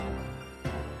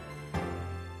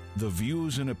The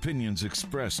views and opinions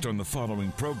expressed on the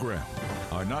following program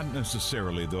are not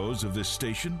necessarily those of this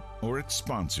station or its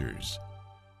sponsors.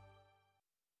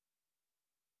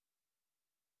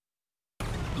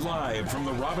 Live from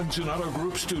the Robinson Auto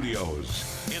Group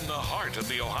studios in the heart of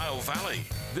the Ohio Valley,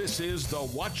 this is the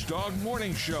Watchdog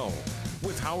Morning Show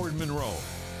with Howard Monroe.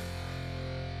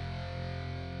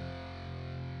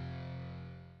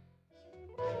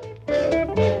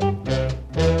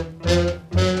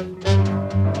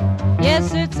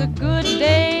 Yes, it's a good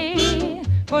day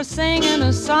for singing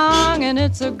a song, and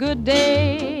it's a good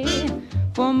day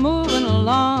for moving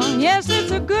along. Yes,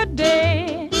 it's a good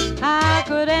day. How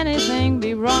could anything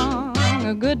be wrong?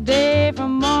 A good day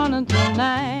from morning till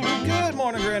night. Good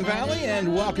morning, Grand Valley,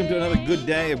 and welcome to another good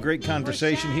day of great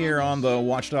conversation here on the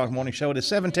Watchdog Morning Show. It is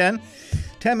 7:10.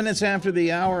 10 minutes after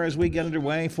the hour as we get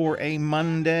underway for a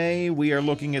Monday. We are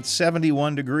looking at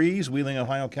 71 degrees, Wheeling,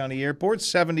 Ohio County Airport,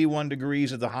 71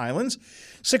 degrees at the Highlands,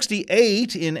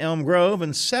 68 in Elm Grove,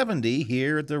 and 70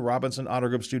 here at the Robinson Auto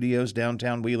Group Studios,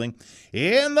 downtown Wheeling,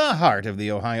 in the heart of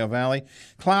the Ohio Valley.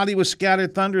 Cloudy with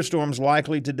scattered thunderstorms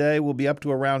likely today. We'll be up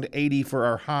to around 80 for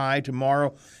our high.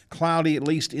 Tomorrow, cloudy at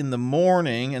least in the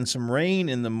morning and some rain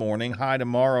in the morning. High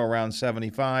tomorrow around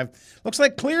 75. Looks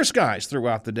like clear skies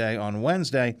throughout the day on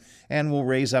Wednesday, and we'll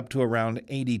raise up to around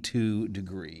 82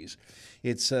 degrees.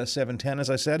 It's 7:10,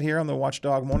 as I said, here on the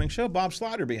Watchdog Morning Show. Bob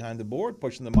Slider behind the board,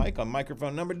 pushing the mic on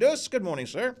microphone number dos. Good morning,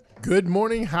 sir. Good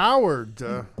morning, Howard.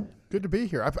 Good to be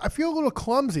here. I feel a little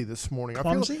clumsy this morning.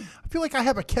 Clumsy? I feel like I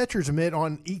have a catcher's mitt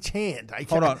on each hand.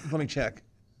 Hold on, let me check.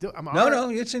 No,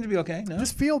 it seems to be okay. No. I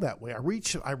just feel that way. I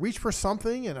reach for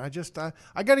something, and I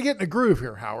got to get in a groove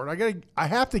here, Howard. I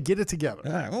have to get it together.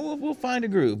 All right, well, we'll find a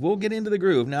groove. We'll get into the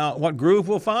groove. Now, what groove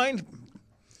we'll find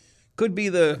could be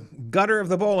the gutter of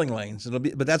the bowling lanes.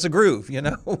 But that's a groove, you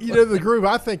know. The groove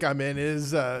I think I'm in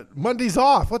is Monday's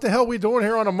off. What the hell are we doing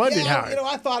here on a Monday, Howard?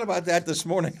 I thought about that this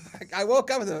morning. I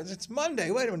woke up and it's Monday.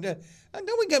 Wait a minute.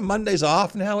 Don't we get Mondays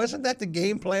off now? Isn't that the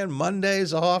game plan?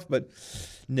 Mondays off, but.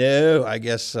 No, I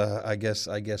guess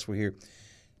we're here.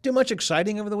 Do much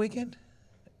exciting over the weekend?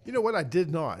 You know what? I did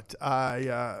not.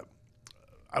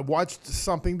 I watched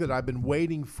something that I've been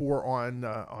waiting for on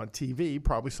TV,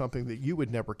 probably something that you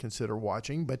would never consider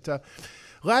watching. But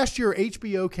last year,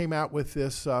 HBO came out with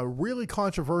this really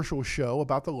controversial show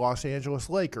about the Los Angeles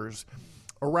Lakers.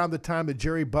 Around the time that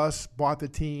Jerry Buss bought the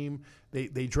team,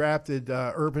 they drafted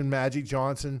Urban Magic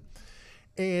Johnson.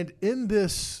 And in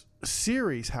this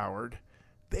series, Howard,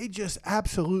 they just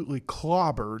absolutely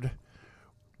clobbered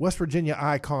West Virginia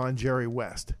icon Jerry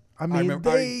West. I mean,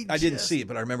 I didn't see it,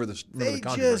 but I remember the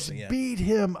controversy. They just beat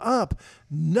him up.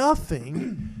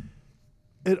 Nothing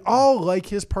at all like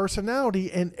his personality,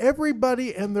 and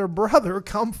everybody and their brother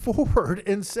come forward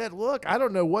and said, look, I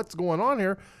don't know what's going on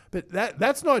here, but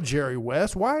that's not Jerry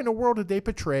West. Why in the world did they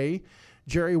portray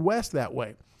Jerry West that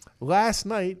way? Last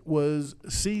night was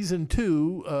season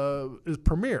 2's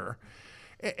premiere.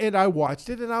 And I watched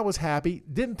it, and I was happy.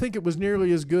 Didn't think it was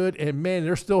nearly as good, and, man,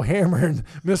 they're still hammering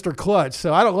Mr. Clutch.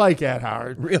 So I don't like that,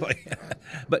 Howard. Really?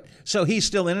 But so he's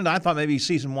still in it? I thought maybe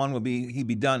season 1 he'd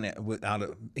be done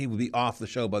he would be off the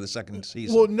show by the second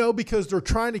season. Well, no, because they're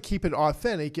trying to keep it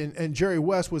authentic, and Jerry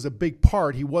West was a big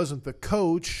part. He wasn't the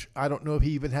coach. I don't know if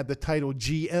he even had the title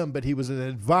GM, but he was an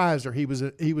advisor. He was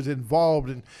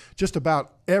involved in just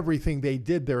about everything they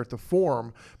did there at the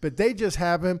Forum. But they just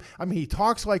have him. I mean, he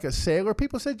talks like a sailor.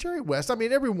 People said Jerry West. I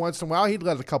mean, every once in a while he'd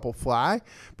let a couple fly,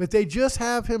 but they just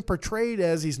have him portrayed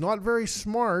as he's not very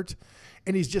smart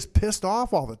and he's just pissed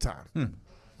off all the time.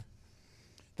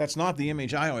 That's not the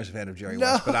image I always have had of Jerry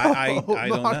West, but I don't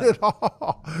know. Not at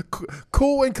all.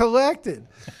 Cool and collected.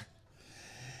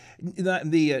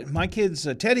 My kids,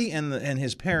 Teddy and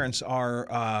his parents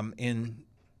are in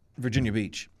Virginia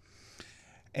Beach.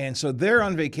 And so they're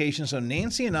on vacation. So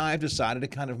Nancy and I have decided to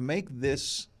kind of make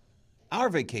this our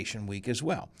vacation week as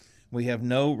well. We have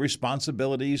no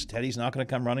responsibilities. Teddy's not going to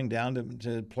come running down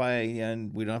to play,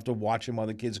 and we don't have to watch him while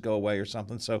the kids go away or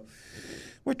something. So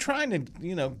we're trying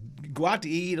to, go out to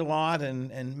eat a lot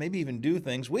and maybe even do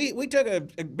things. We took a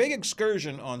big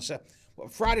excursion on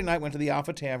Friday night, went to the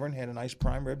Alpha Tavern, had a nice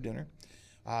prime rib dinner.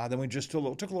 Then we just took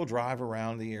a little drive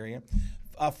around the area.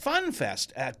 Fun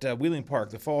Fest at Wheeling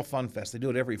Park, the Fall Fun Fest. They do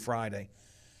it every Friday.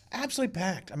 Absolutely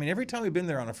packed. I mean, every time we've been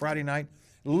there on a Friday night,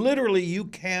 literally you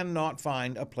cannot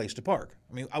find a place to park.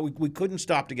 I mean, we couldn't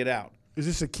stop to get out. Is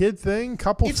this a kid thing,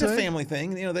 couple thing? It's a family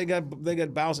thing. They got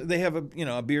bouncy. They have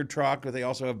a beer truck, but they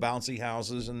also have bouncy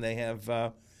houses, and they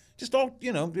have just all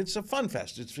It's a fun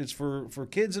fest. It's for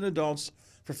kids and adults,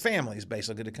 for families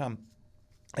basically to come.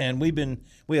 And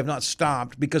we have not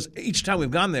stopped because each time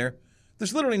we've gone there,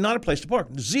 There's literally not a place to park,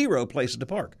 0 places to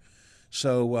park.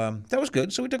 So that was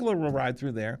good. So we took a little ride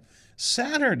through there.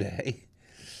 Saturday,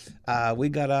 we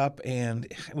got up, and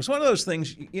it was one of those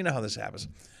things, you know how this happens.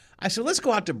 I said, let's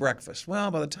go out to breakfast.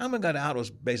 Well, by the time we got out, it was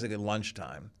basically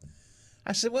lunchtime.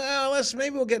 I said, well,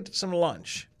 maybe we'll get some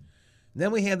lunch.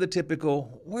 Then we had the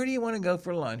typical, where do you want to go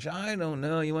for lunch? I don't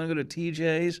know. You want to go to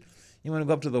TJ's? You want to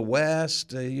go up to the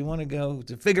West? You want to go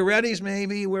to Figueretti's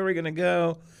maybe? Where are we going to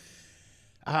go?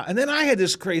 And then I had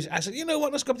this crazy, I said, you know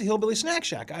what, let's go up to Hillbilly Snack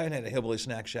Shack. I hadn't had a Hillbilly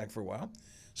Snack Shack for a while.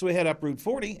 So we head up Route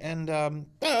 40, and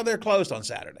they're closed on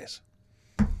Saturdays.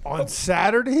 On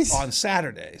Saturdays? On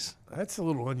Saturdays. That's a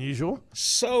little unusual.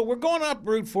 So we're going up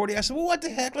Route 40. I said, well, what the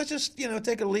heck? Let's just,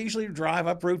 take a leisurely drive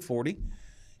up Route 40,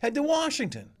 head to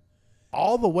Washington.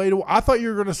 All the way to, I thought you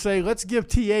were going to say, let's give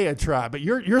TA a try, but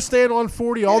you're staying on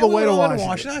 40 all the way to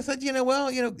Washington. I thought,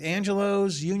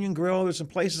 Angelo's, Union Grill, there's some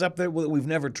places up there that we've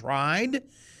never tried.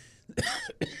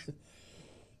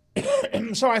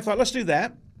 So I thought, let's do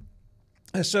that.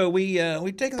 So we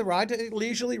take the ride,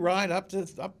 leisurely ride up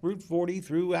Route 40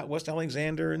 through West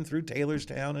Alexander and through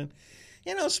Taylorstown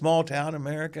and, small town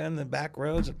America and the back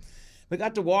roads. We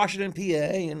got to Washington, PA,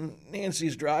 and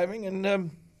Nancy's driving,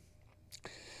 and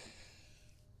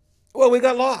we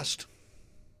got lost.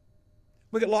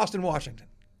 We got lost in Washington.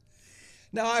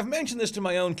 Now, I've mentioned this to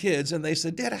my own kids, and they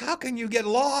said, Dad, how can you get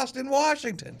lost in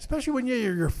Washington? Especially when you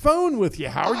have your phone with you,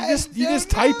 Howard. You just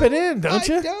type it in, don't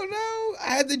you? I don't know.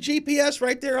 I had the GPS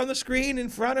right there on the screen in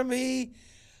front of me.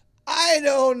 I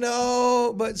don't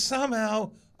know, but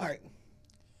somehow, all right.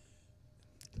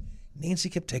 Nancy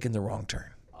kept taking the wrong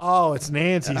turn. Oh, it's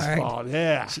Nancy's fault,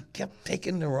 yeah. She kept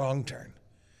taking the wrong turn.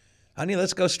 Honey,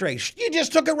 let's go straight. You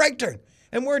just took a right turn,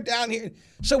 and we're down here.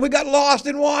 So we got lost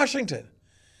in Washington.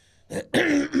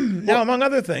 Now, among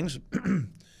other things,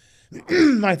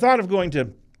 I thought of going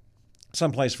to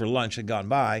someplace for lunch had gone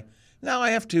by. Now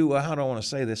I have to, how do I want to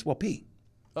say this? Well, pee.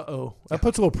 Uh-oh. That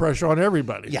puts a little pressure on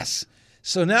everybody. Yes.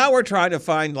 So now we're trying to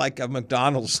find like a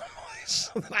McDonald's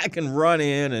so that I can run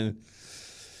in. And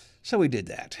so we did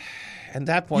that. At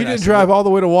that point, you didn't drive all the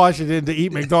way to Washington to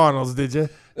eat McDonald's, did you?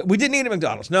 We didn't eat at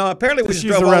McDonald's. No, apparently we just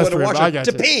drove all the way to Washington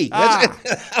to pee.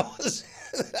 That was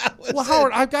well,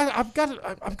 Howard, I've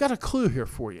got a clue here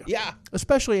for you. Yeah.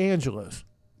 Especially Angelo's.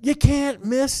 You can't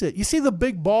miss it. You see the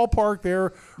big ballpark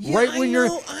there,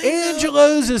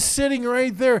 Angelo's is sitting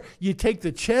right there. You take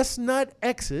the Chestnut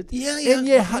exit, and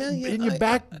you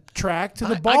backtrack to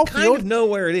the ball field. I kind of know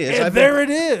where it is. And there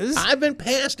it is. I've been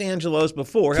past Angelo's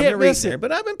before. I've never eaten there,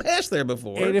 but I've been past there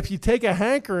before. And if you take a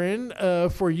hankering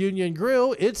for Union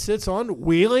Grill, it sits on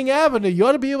Wheeling Avenue. You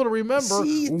ought to be able to remember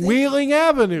Wheeling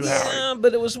Avenue, Howard. Yeah,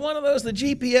 but it was one of those, the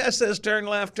GPS says turn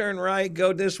left, turn right,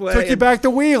 go this way. Took you back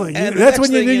to Wheeling. That's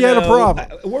when you knew you had a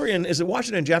problem. We're in, is it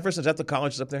Washington Jefferson? Is that the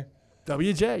college up there?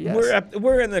 WJ, yes.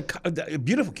 We're in the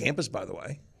beautiful campus, by the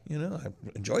way. I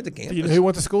enjoyed the campus. Do you know who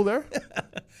went to school there?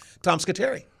 Tom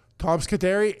Scuteri. Tom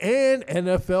Scuteri and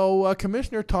NFL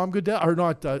Commissioner Tom Goodell. Or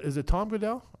not, is it Tom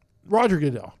Goodell? Roger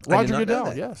Goodell. Roger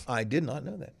Goodell, yes. I did not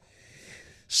know that.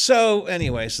 So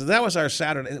anyway, so that was our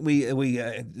Saturday.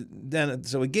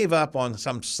 So we gave up on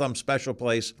some special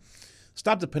place.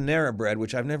 Stopped at Panera Bread,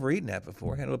 which I've never eaten at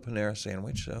before. Had a Panera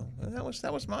sandwich, so that was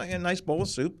a nice bowl of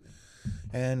soup.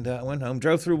 And I went home.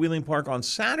 Drove through Wheeling Park on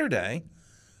Saturday,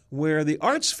 where the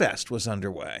Arts Fest was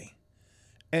underway,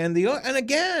 and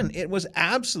again it was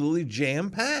absolutely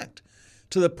jam-packed,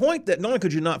 to the point that not only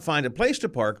could you not find a place to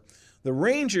park, the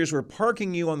rangers were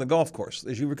parking you on the golf course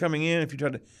as you were coming in. If you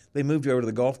tried to, they moved you over to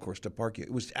the golf course to park you.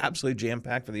 It was absolutely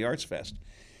jam-packed for the Arts Fest.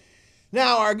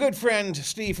 Now, our good friend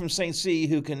Steve from St. C.,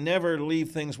 who can never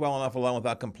leave things well enough alone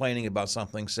without complaining about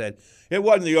something, said, it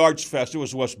wasn't the Arts Fest, it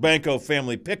was the West Banco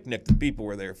family picnic that people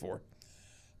were there for.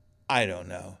 I don't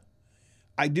know.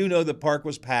 I do know the park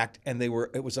was packed, and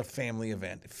it was a family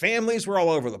event. Families were all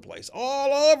over the place.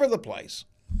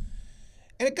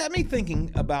 And it got me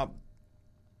thinking about,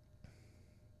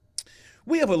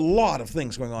 we have a lot of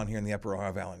things going on here in the Upper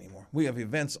Ohio Valley anymore. We have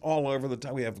events all over the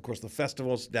time. We have, of course, the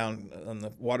festivals down on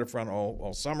the waterfront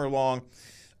all summer long.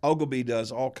 Ogilvy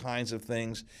does all kinds of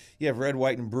things. You have Red,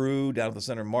 White, and Brew down at the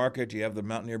Center Market. You have the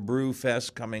Mountaineer Brew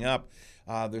Fest coming up.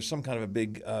 There's some kind of a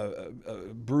big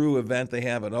brew event they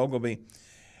have at Ogilvy.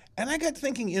 And I got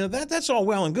thinking, that's all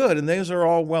well and good, and those are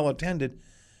all well attended.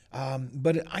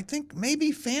 But I think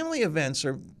maybe family events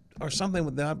are something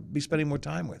that I'd be spending more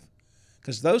time with.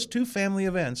 Because those two family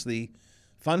events, the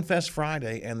Fun Fest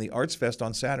Friday and the Arts Fest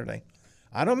on Saturday,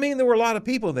 I don't mean there were a lot of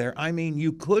people there. I mean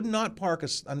you could not park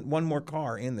one more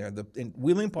car in there. In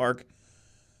Wheeling Park,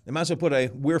 they might as well put a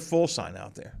 "We're full" sign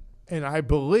out there. And I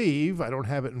believe, I don't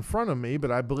have it in front of me,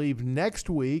 but I believe next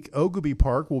week, Ogilvy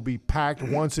Park will be packed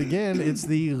once again. It's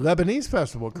the Lebanese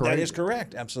Festival, correct? That is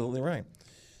correct. Absolutely right.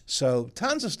 So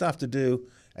tons of stuff to do.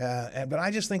 But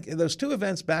I just think those two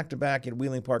events back-to-back at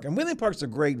Wheeling Park. And Wheeling Park's a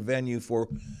great venue for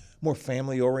more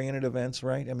family-oriented events,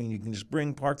 right? I mean, you can just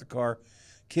park the car.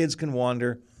 Kids can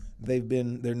wander.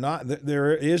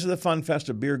 There is the Fun Fest,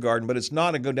 a beer garden, but it's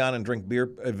not a go down and drink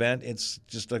beer event. It's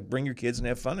just a bring your kids and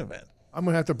have fun event. I'm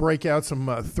going to have to break out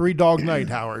some Three Dog Night,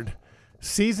 Howard.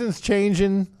 Season's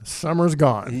changing, summer's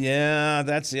gone. Yeah,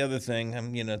 that's the other thing.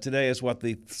 Today is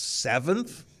the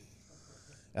 7th?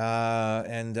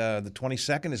 And the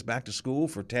 22nd is back to school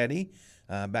for Teddy,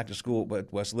 back to school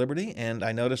at West Liberty. And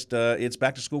I noticed it's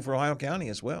back to school for Ohio County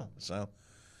as well. So,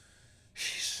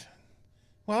 jeez.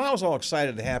 Well, I was all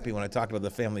excited and happy when I talked about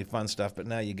the family fun stuff, but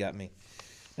now you got me.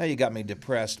 Now you got me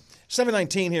depressed.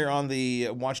 7:19 here on the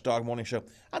Watchdog Morning Show.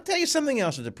 I'll tell you something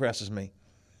else that depresses me.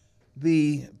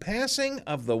 The passing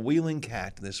of the Wheeling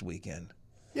Cat this weekend.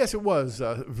 Yes, it was.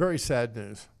 Very sad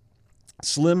news.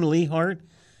 Slim Lehart,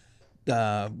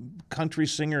 country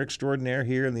singer extraordinaire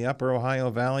here in the Upper Ohio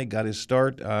Valley, got his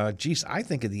start, I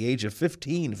think at the age of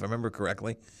 15, if I remember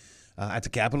correctly, at the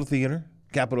Capitol Theater,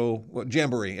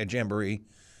 Jamboree,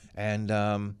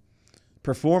 and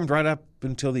performed right up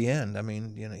until the end. I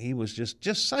mean, he was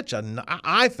just such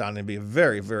I found him to be a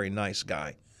very, very nice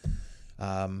guy.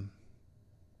 Came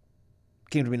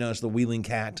to be known as the Wheeling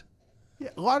Cat. Yeah,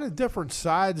 a lot of different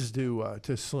sides to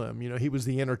Slim. He was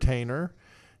the entertainer.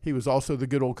 He was also the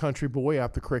good old country boy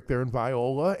up the creek there in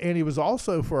Viola. And he was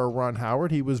also, for a run,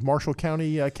 Howard, he was Marshall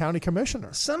County County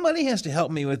Commissioner. Somebody has to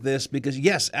help me with this because,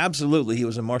 yes, absolutely, he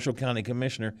was a Marshall County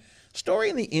Commissioner. Story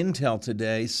in the Intel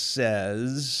today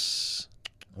says,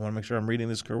 I want to make sure I'm reading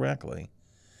this correctly,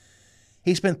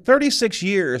 he spent 36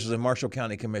 years as a Marshall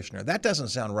County Commissioner. That doesn't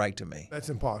sound right to me. That's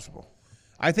impossible.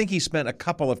 I think he spent a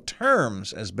couple of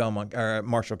terms as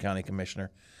Marshall County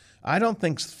Commissioner. I don't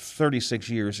think 36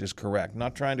 years is correct.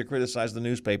 Not trying to criticize the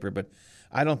newspaper, but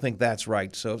I don't think that's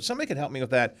right. So if somebody can help me with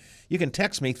that, you can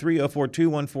text me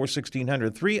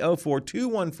 304-214-1600,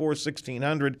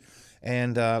 304-214-1600,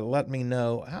 and let me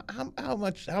know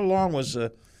how long was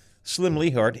Slim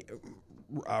Lehart.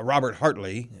 Robert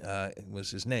Hartley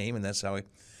was his name, and that's how I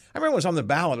remember it was on the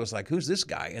ballot. It was like, who's this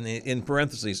guy? And in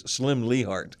parentheses, Slim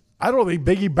Lehart. I don't think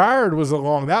Biggie Byard was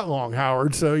that long,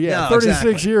 Howard. So, yeah, no, 36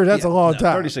 exactly. years, that's a long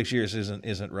time. 36 years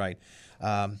isn't right.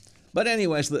 But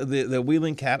anyways, the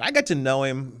Wheeling Cat, I got to know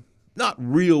him, not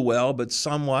real well, but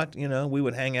somewhat. We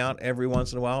would hang out every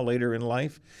once in a while later in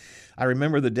life. I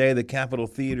remember the day the Capitol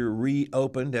Theater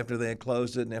reopened after they had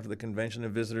closed it and after the Convention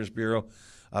and Visitors Bureau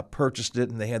purchased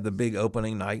it, and they had the big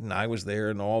opening night, and I was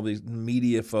there, and all these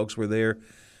media folks were there.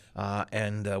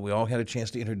 And we all had a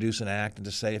chance to introduce an act and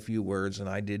to say a few words, and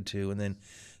I did too. And then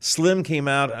Slim came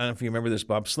out. I don't know if you remember this,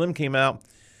 Bob. Slim came out,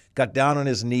 got down on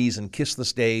his knees, and kissed the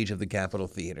stage of the Capitol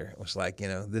Theater. It was like,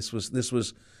 this was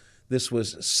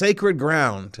sacred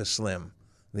ground to Slim,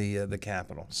 the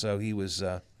Capitol. So he was.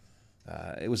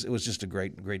 It was just a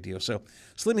great deal. So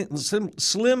Slim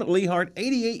Lehart,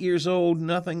 88 years old.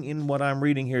 Nothing in what I'm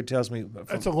reading here tells me.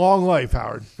 That's a long life,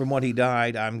 Howard. From what he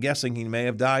died, I'm guessing he may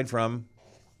have died from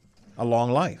a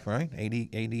long life, right?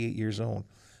 88 years old.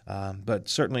 But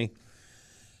certainly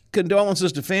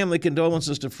condolences to family,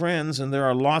 condolences to friends, and there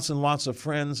are lots and lots of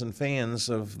friends and fans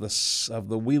of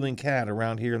the Wheeling Cat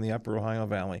around here in the Upper Ohio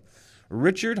Valley.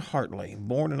 Richard Hartley,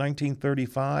 born in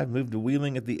 1935, moved to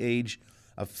Wheeling at the age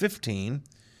of 15.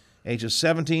 Age of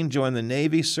 17, joined the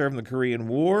Navy, served in the Korean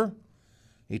War.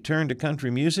 He turned to country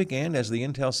music, and as the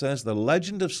intel says, the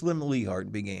legend of Slim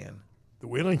Lehart began. The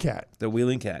Wheeling Cat. The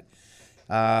Wheeling Cat.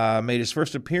 Made his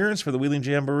first appearance for the Wheeling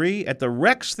Jamboree at the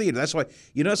Rex Theater. That's why,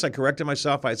 you notice I corrected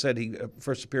myself. I said he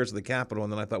first appearance at the Capitol,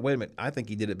 and then I thought, wait a minute, I think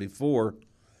he did it before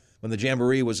when the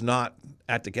Jamboree was not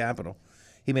at the Capitol.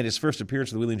 He made his first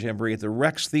appearance at the Wheeling Jamboree at the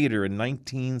Rex Theater in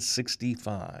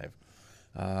 1965.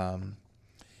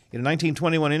 In a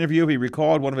 1921 interview, he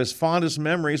recalled one of his fondest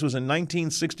memories was in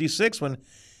 1966 when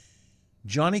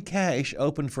Johnny Cash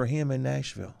opened for him in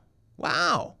Nashville.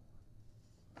 Wow.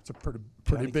 It's a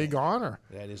pretty big honor.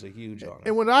 That is a huge honor.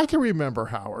 And when I can remember,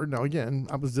 Howard, now again,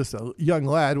 I was just a young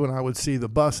lad when I would see the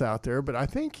bus out there, but I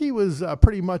think he was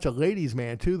pretty much a ladies'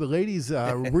 man, too. The ladies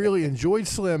really enjoyed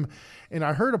Slim, and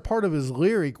I heard a part of his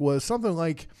lyric was something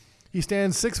like, he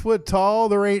stands 6 foot tall,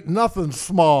 there ain't nothing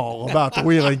small about the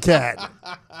Wheeling Cat.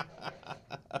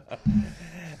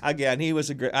 Again, he was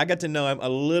I got to know him a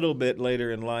little bit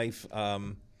later in life,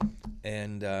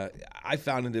 and I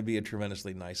found him to be a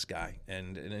tremendously nice guy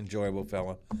and an enjoyable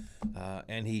fellow.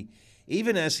 And he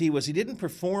even as he didn't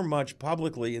perform much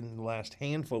publicly in the last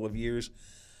handful of years,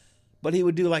 but he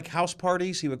would do like house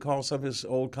parties. He would call some of his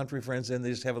old country friends in. They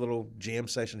just have a little jam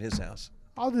session at his house.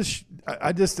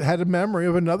 I just had a memory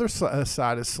of another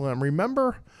side of Slim.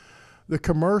 Remember the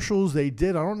commercials they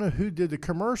did? I don't know who did the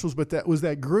commercials, but that was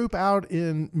that group out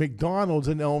in McDonald's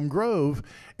in Elm Grove,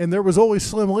 and there was always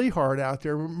Slim Lehart out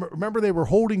there. Remember they were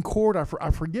holding court?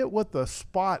 I forget what the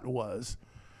spot was.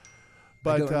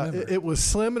 But it was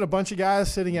Slim and a bunch of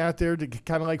guys sitting out there to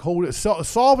kind of like hold it,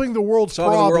 solving the world's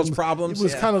problems. It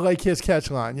was kind of like his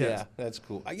catchline. Yes. Yeah, that's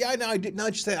cool. Yeah, no, I did. No,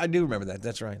 I do remember that.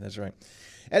 That's right.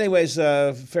 Anyways,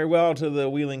 farewell to the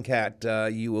Wheeling Cat.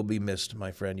 You will be missed,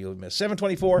 my friend. You will be missed.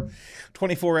 7:24,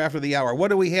 24 after the hour. What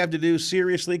do we have to do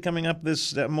seriously coming up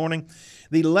this morning?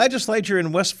 The legislature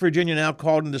in West Virginia now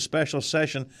called into special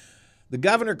session. The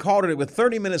governor called it with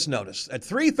 30 minutes notice. At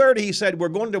 3:30, he said, we're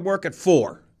going to work at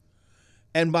 4.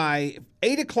 And by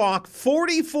 8 o'clock,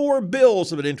 44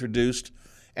 bills have been introduced,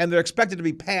 and they're expected to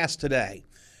be passed today.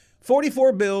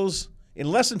 44 bills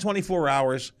in less than 24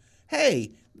 hours.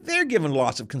 Hey, they're giving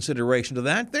lots of consideration to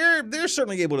that. They're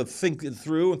certainly able to think it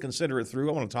through and consider it through.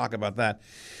 I want to talk about that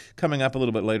coming up a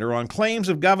little bit later on. Claims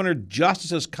of Governor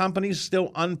Justice's companies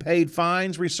still unpaid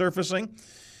fines resurfacing.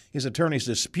 His attorneys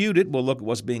dispute it. We'll look at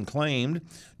what's being claimed.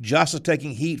 Justice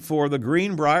taking heat for the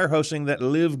Greenbrier hosting that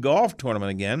Live Golf tournament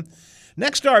again.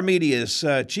 Nexstar Media's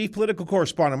chief political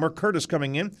correspondent, Mark Curtis,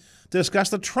 coming in to discuss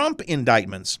the Trump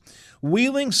indictments.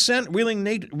 Wheeling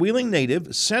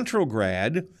native, Central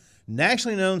grad,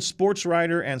 nationally known sports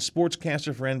writer and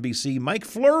sportscaster for NBC, Mike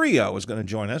Florio, is going to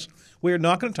join us. We are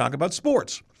not going to talk about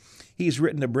sports. He's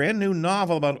written a brand new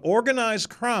novel about organized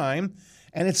crime,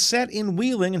 and it's set in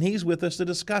Wheeling, and he's with us to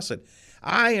discuss it.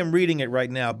 I am reading it right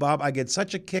now. Bob, I get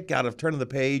such a kick out of turning the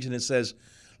page, and it says,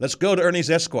 let's go to Ernie's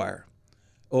Esquire.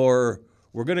 Or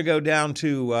we're going to go down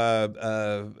to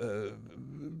the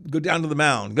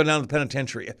mound, go down to the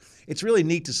penitentiary. It's really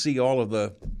neat to see all of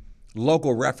the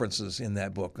local references in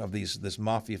that book of this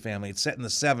mafia family. It's set in the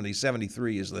 70s.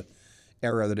 73 is the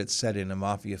era that it's set in, a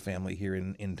mafia family here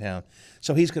in town.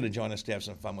 So he's going to join us to have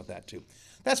some fun with that, too.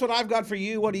 That's what I've got for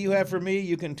you. What do you have for me?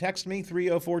 You can text me,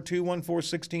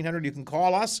 304-214-1600. You can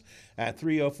call us at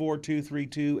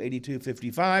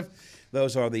 304-232-8255.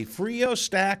 Those are the Frio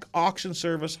Stack Auction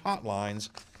Service hotlines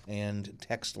and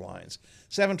text lines.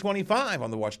 7:25 on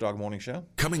the Watchdog Morning Show.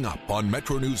 Coming up on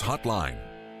Metro News Hotline.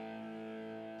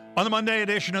 On the Monday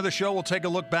edition of the show, we'll take a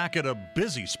look back at a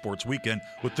busy sports weekend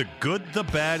with the good, the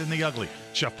bad, and the ugly.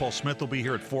 Chef Paul Smith will be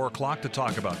here at 4 o'clock to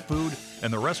talk about food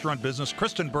and the restaurant business.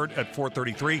 Kristen Burt at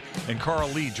 4:33, and Carl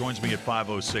Lee joins me at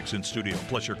 5:06 in studio.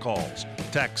 Plus your calls,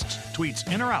 texts, tweets,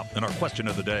 in or out, and our question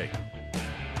of the day.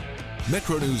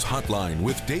 Metro News Hotline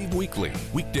with Dave Weekly.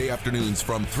 Weekday afternoons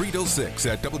from 3 till 6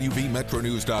 at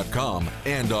WVMetroNews.com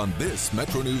and on this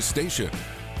Metro News station.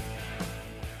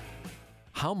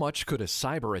 How much could a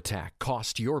cyber attack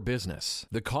cost your business?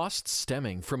 The costs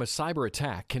stemming from a cyber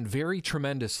attack can vary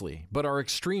tremendously, but are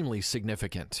extremely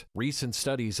significant. Recent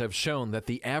studies have shown that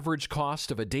the average cost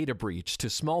of a data breach to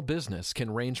small business can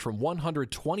range from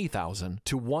 $120,000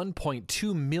 to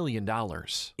 $1.2 million.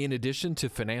 In addition to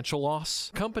financial loss,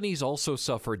 companies also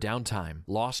suffer downtime,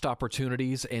 lost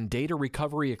opportunities, and data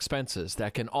recovery expenses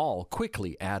that can all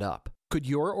quickly add up. Could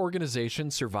your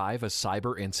organization survive a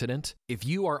cyber incident? If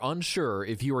you are unsure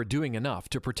if you are doing enough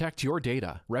to protect your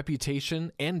data,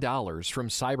 reputation, and dollars from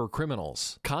cyber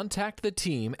criminals, contact the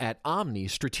team at Omni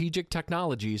Strategic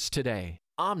Technologies today.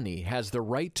 Omni has the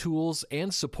right tools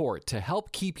and support to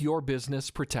help keep your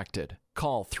business protected.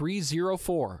 Call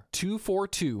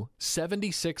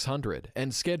 304-242-7600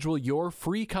 and schedule your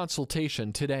free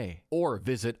consultation today, or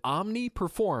visit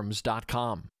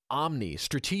omniperforms.com. Omni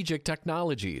Strategic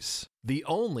Technologies, the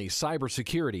only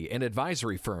cybersecurity and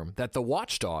advisory firm that the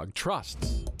Watchdog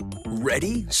trusts.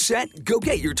 Ready, set, go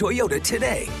get your Toyota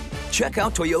today. Check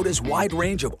out Toyota's wide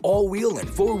range of all-wheel and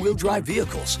four-wheel drive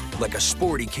vehicles, like a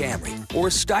sporty Camry or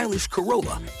a stylish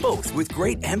Corolla, both with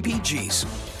great MPGs.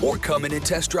 Or come in and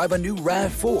test drive a new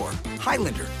RAV4,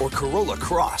 Highlander, or Corolla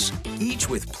Cross, each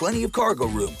with plenty of cargo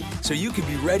room, so you can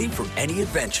be ready for any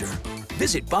adventure.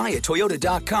 Visit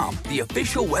buyatoyota.com, the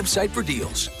official website for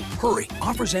deals. Hurry,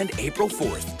 offers end April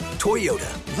 4th.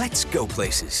 Toyota, let's go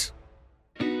places.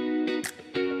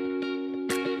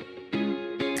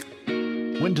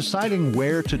 When deciding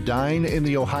where to dine in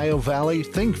the Ohio Valley,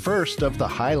 think first of the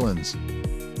Highlands.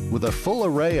 With a full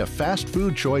array of fast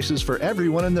food choices for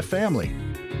everyone in the family.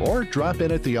 Or drop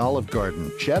in at the Olive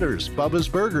Garden, Cheddar's, Bubba's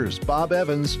Burgers, Bob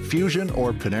Evans, Fusion,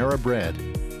 or Panera Bread.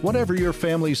 Whatever your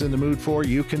family's in the mood for,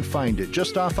 you can find it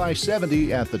just off I-70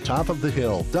 at the top of the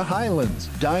hill. The Highlands.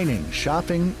 Dining,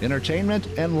 shopping, entertainment,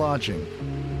 and lodging.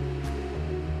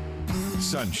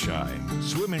 Sunshine,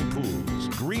 swimming pools,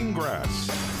 green grass,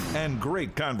 and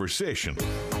great conversation.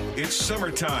 It's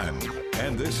summertime,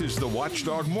 and this is the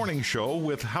Watchdog Morning Show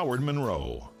with Howard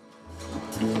Monroe.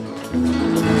 He's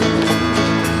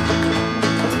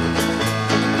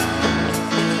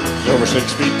over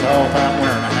 6 feet tall, about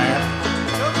wearing a hat.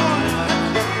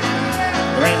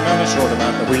 There ain't nothing short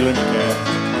about the wheeling cat.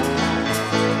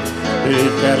 Big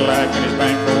Cadillac and his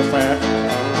bankroll fat.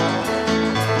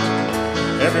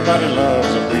 Everybody loves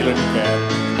a wheeling cat.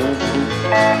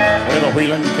 Little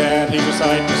wheeling cat, he's a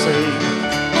sight to see.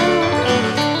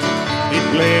 He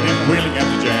played in wheeling at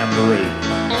the Jamboree.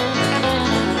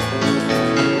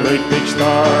 Great big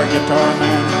star guitar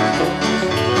man.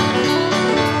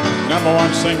 #1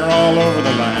 singer all over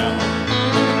the land.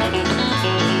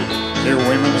 Hear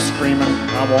women screaming,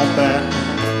 I want that.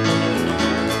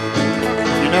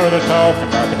 You know they're talking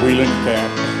about the wheeling cat.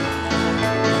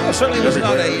 Well, certainly was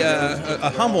not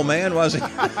a humble man, was he? Hey,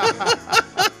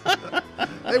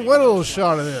 what a little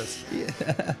shot of this.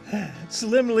 Yeah.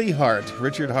 Slim Lee Hart,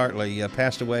 Richard Hartley,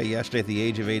 passed away yesterday at the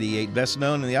age of 88, best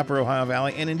known in the Upper Ohio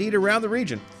Valley and indeed around the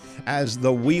region as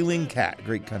the Wheeling Cat,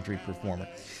 great country performer.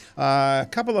 A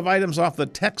couple of items off the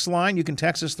text line. You can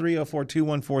text us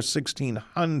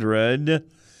 304-214-1600.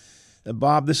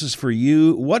 Bob, this is for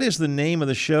you. What is the name of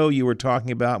the show you were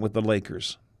talking about with the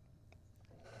Lakers?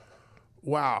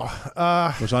 Wow.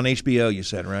 It was on HBO, you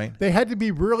said, right? They had to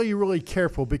be really, really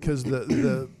careful because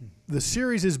the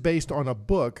series is based on a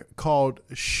book called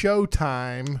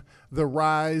Showtime, The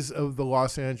Rise of the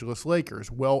Los Angeles Lakers.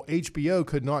 Well, HBO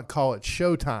could not call it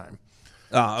Showtime.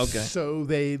 Oh, okay. So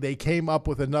they came up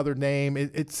with another name.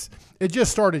 It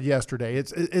just started yesterday.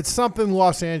 It's something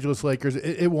Los Angeles Lakers.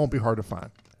 It won't be hard to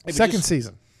find. Second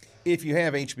season. If you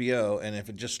have HBO and if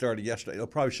it just started yesterday, it'll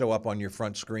probably show up on your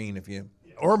front screen if you...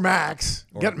 Or Max.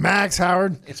 Get Max,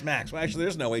 Howard. It's Max. Well, actually,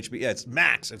 there's no HBO. It's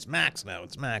Max. It's Max now.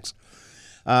 It's Max.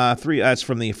 That's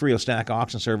from the Frio Stack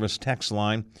Auction Service text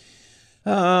line.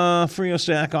 Frio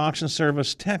Stack Auction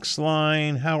Service text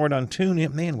line. Howard on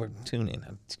TuneIn. Man, we're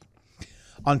TuneIn.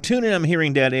 On TuneIn, I'm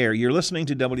hearing dead air. You're listening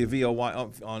to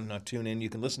WVOY on TuneIn. You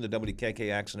can listen to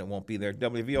WKKX and it won't be there.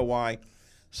 WVOY,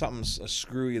 something's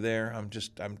screwy there. I'm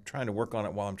trying to work on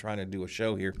it while I'm trying to do a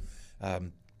show here.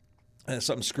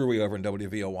 Something screwy over in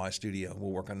WVOY studio.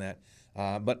 We'll work on that.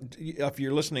 But if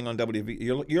you're listening on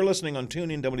you're listening on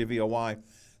TuneIn WVOY,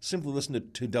 simply listen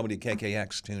to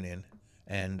WKKX TuneIn,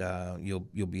 and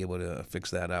you'll be able to fix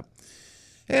that up.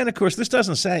 And of course, this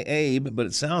doesn't say Abe, but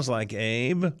it sounds like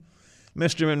Abe.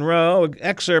 Mr. Monroe,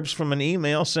 excerpts from an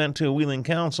email sent to a Wheeling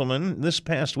councilman. This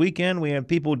past weekend, we had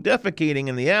people defecating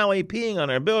in the alley, peeing on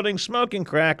our building, smoking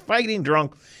crack, fighting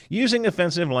drunk, using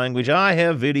offensive language. I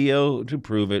have video to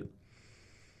prove it.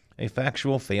 A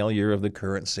factual failure of the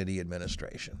current city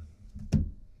administration.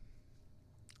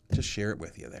 Just share it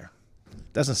with you there.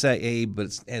 Doesn't say Abe, but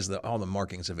it has all the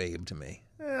markings of Abe to me.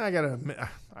 I gotta admit,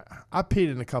 I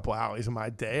peed in a couple alleys in my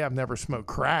day. I've never smoked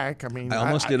crack. I mean, I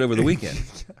almost did over the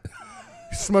weekend.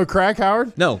 Smoke crack,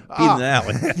 Howard? No, peed in the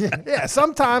alley. Yeah,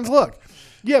 sometimes, look,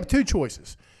 you have two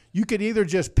choices. You could either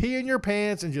just pee in your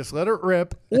pants and just let it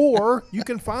rip, or you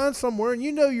can find somewhere and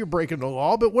you know you're breaking the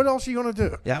law, but what else are you going to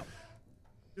do? Yeah.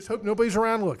 Just hope nobody's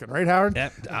around looking, right, Howard?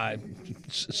 Yeah,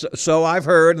 so I've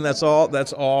heard, and that's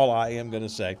all I am going to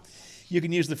say. You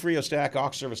can use the Frio Stack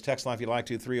Auction Service text line if you'd like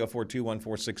to,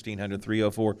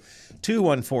 304-214-1600,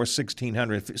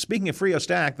 304-214-1600. Speaking of Frio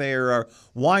Stack, they are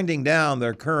winding down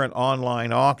their current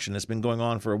online auction. It's been going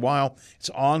on for a while. It's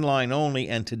online only,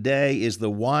 and today is the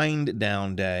wind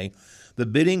down day. The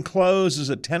bidding closes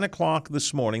at 10 o'clock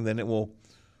this morning, then it will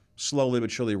slowly but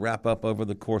surely wrap up over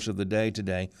the course of the day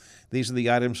today. These are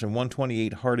the items from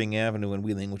 128 Harding Avenue in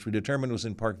Wheeling, which we determined was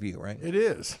in Parkview, right? It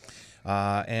is.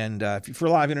 And for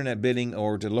live internet bidding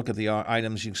or to look at the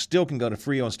items, you still can go to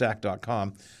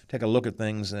freeonstack.com, take a look at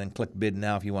things, and then click bid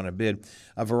now if you want to bid.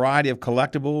 A variety of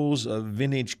collectibles,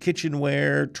 vintage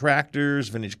kitchenware, tractors,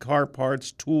 vintage car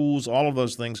parts, tools, all of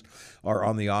those things are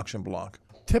on the auction block.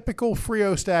 Typical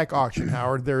Frio Stack auction,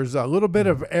 Howard. There's a little bit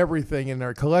of everything in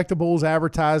there. Collectibles,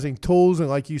 advertising, tools, and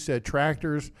like you said,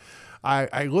 tractors.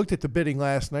 I looked at the bidding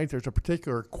last night. There's a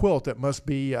particular quilt that must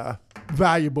be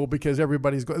valuable because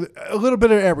everybody's going a little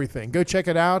bit of everything. Go check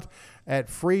it out at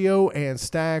Frio and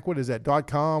Stack. What is that?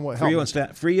 .com? What? Frio and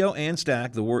Stack. Frio and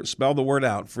Stack. The word, spell the word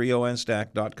out.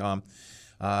 FrioandStack.com,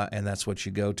 and that's what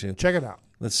you go to. Check it out.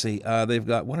 Let's see. They've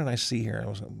got, what did I see here?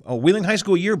 Wheeling High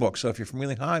School yearbook. So if you're from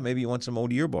Wheeling High, maybe you want some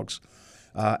old yearbooks.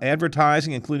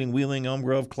 Advertising, including Wheeling, Elm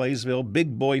Grove, Claysville,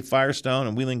 Big Boy Firestone,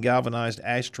 and Wheeling galvanized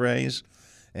ashtrays,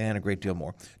 and a great deal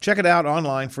more. Check it out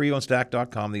online,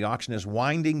 freeonstack.com. The auction is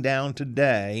winding down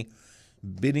today.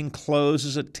 Bidding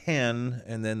closes at 10,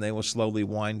 and then they will slowly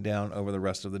wind down over the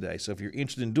rest of the day. So if you're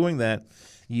interested in doing that,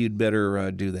 you'd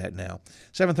better do that now.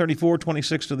 7:34,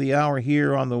 26 to the hour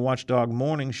here on the Watchdog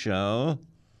Morning Show.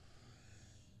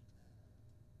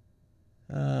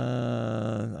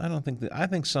 I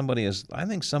think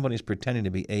somebody's pretending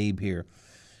to be Abe here.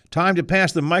 Time to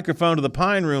pass the microphone to the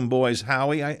Pine Room boys,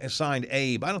 Howie. I assigned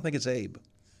Abe. I don't think it's Abe.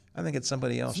 I think it's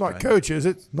somebody else. It's not Coach, is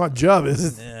it? Not Jub,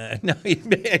 is it? No,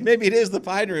 maybe it is the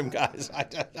Pine Room guys. I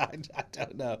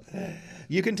don't know.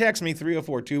 You can text me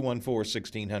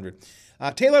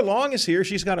 304-214-1600. Taylor Long is here.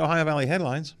 She's got Ohio Valley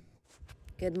headlines.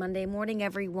 Good Monday morning,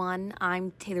 everyone.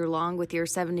 I'm Taylor Long with your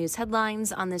 7 News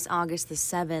headlines on this August the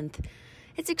 7th.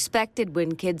 It's expected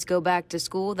when kids go back to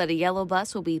school that a yellow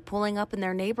bus will be pulling up in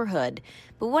their neighborhood.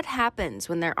 But what happens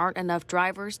when there aren't enough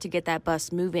drivers to get that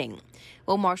bus moving?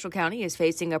 Well, Marshall County is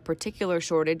facing a particular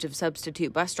shortage of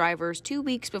substitute bus drivers 2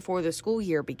 weeks before the school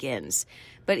year begins.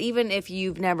 But even if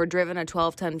you've never driven a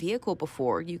 12-ton vehicle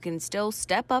before, you can still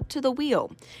step up to the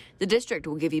wheel. The district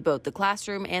will give you both the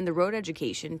classroom and the road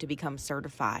education to become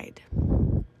certified.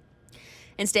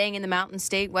 And staying in the Mountain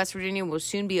State, West Virginia will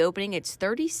soon be opening its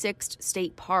 36th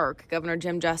state park. Governor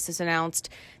Jim Justice announced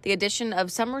the addition of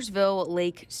Summersville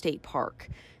Lake State Park.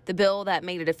 The bill that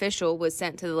made it official was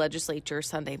sent to the legislature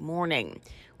Sunday morning.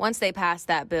 Once they pass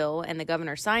that bill and the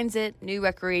governor signs it, new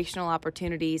recreational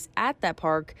opportunities at that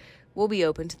park will be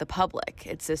open to the public.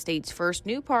 It's the state's first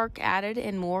new park added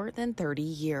in more than 30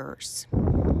 years.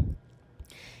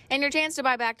 And your chance to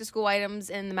buy back-to-school items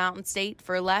in the Mountain State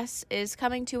for less is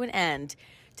coming to an end.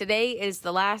 Today is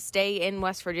the last day in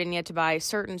West Virginia to buy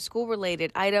certain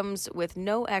school-related items with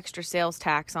no extra sales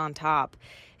tax on top.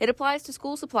 It applies to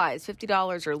school supplies,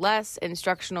 $50 or less,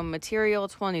 instructional material,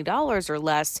 $20 or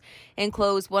less, and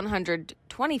clothes,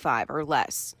 $125 or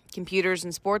less. Computers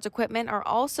and sports equipment are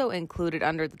also included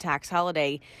under the tax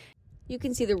holiday. You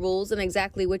can see the rules and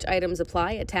exactly which items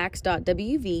apply at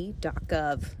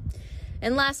tax.wv.gov.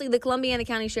 And lastly, the Columbiana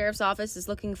County Sheriff's Office is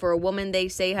looking for a woman they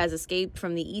say has escaped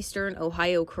from the Eastern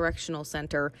Ohio Correctional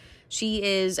Center. She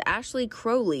is Ashley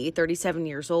Crowley, 37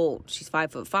 years old. She's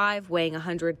 5'5", weighing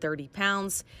 130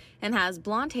 pounds, and has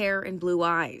blonde hair and blue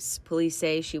eyes. Police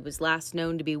say she was last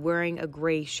known to be wearing a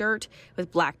gray shirt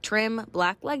with black trim,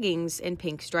 black leggings, and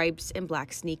pink stripes and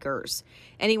black sneakers.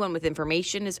 Anyone with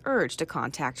information is urged to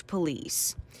contact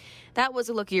police. That was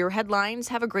a look at your headlines.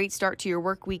 Have a great start to your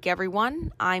work week,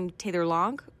 everyone. I'm Taylor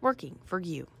Long, working for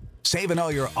you. Saving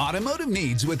all your automotive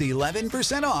needs with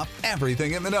 11% off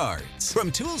everything at Menards.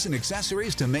 From tools and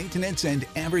accessories to maintenance and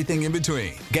everything in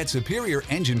between. Get superior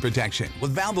engine protection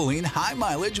with Valvoline High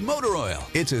Mileage Motor Oil.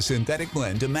 It's a synthetic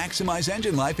blend to maximize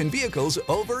engine life in vehicles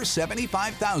over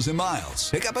 75,000 miles.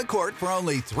 Pick up a quart for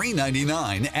only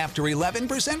 $3.99 after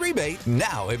 11% rebate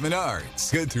now at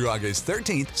Menards. Good through August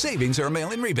 13th. Savings are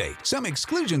mail-in rebate. Some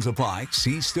exclusions apply.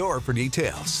 See store for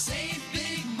details. Save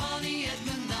big money at Menards.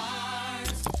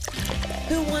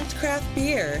 Who wants craft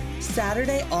beer?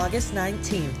 Saturday, August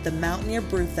 19th, the Mountaineer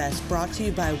Brewfest, brought to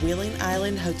you by Wheeling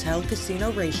Island Hotel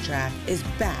Casino Racetrack, is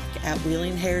back at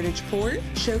Wheeling Heritage Port,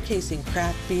 showcasing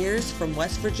craft beers from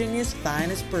West Virginia's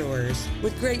finest brewers.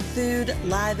 With great food,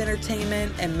 live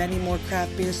entertainment, and many more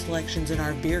craft beer selections in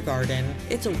our beer garden,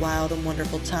 it's a wild and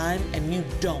wonderful time, and you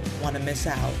don't want to miss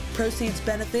out. Proceeds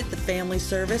benefit the Family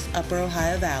Service Upper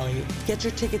Ohio Valley. Get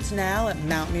your tickets now at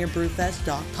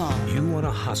mountaineerbrewfest.com. You want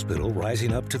a hospital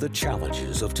rising up to the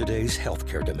challenges of today's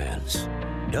healthcare demands.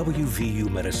 WVU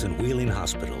Medicine Wheeling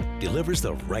Hospital delivers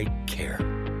the right care,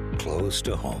 close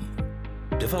to home.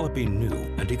 Developing new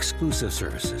and exclusive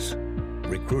services,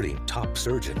 recruiting top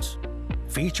surgeons,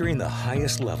 featuring the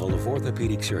highest level of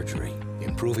orthopedic surgery,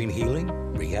 improving healing,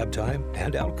 rehab time,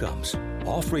 and outcomes,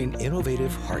 offering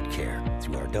innovative heart care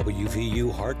through our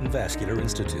WVU Heart and Vascular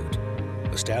Institute,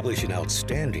 establishing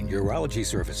outstanding urology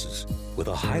services with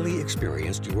a highly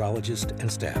experienced urologist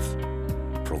and staff,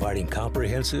 providing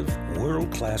comprehensive,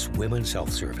 world-class women's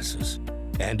health services,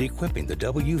 and equipping the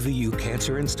WVU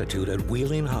Cancer Institute at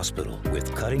Wheeling Hospital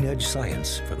with cutting-edge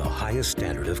science for the highest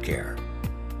standard of care.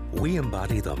 We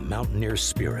embody the Mountaineer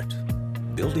spirit,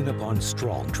 building upon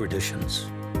strong traditions,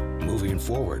 moving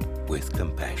forward with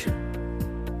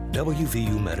compassion.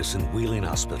 WVU Medicine Wheeling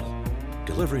Hospital,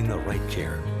 delivering the right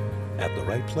care at the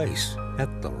right place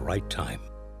at the right time.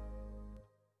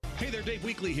 Hey there, Dave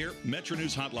Weekly here. Metro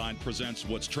News Hotline presents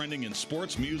what's trending in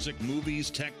sports, music, movies,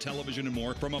 tech, television, and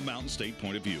more from a Mountain State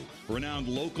point of view. Renowned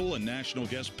local and national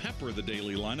guests pepper the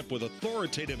daily lineup with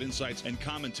authoritative insights and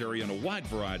commentary on a wide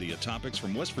variety of topics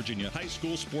from West Virginia high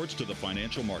school sports to the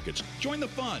financial markets. Join the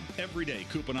fun. Every day,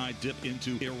 Coop and I dip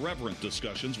into irreverent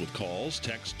discussions with calls,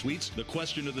 texts, tweets, the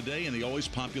question of the day, and the always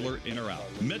popular In or Out.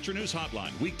 Metro News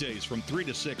Hotline, weekdays from 3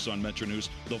 to 6 on Metro News,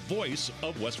 the voice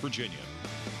of West Virginia.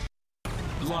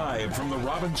 Live from the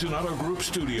Robinson Auto Group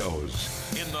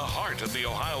studios in the heart of the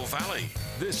Ohio Valley,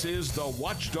 this is the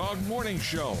Watchdog Morning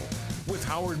Show with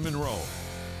Howard Monroe.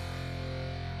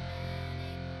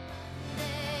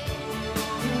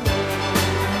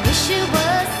 Wish it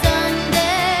was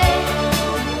Sunday.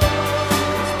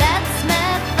 That's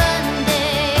my fun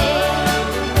day.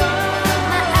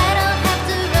 I don't have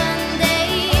to run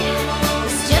day.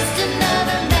 It's just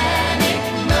another manic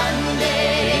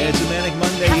Monday. It's a Manic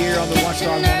Monday here on the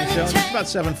Watchdog Morning Show. It's about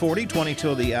 7:40, 20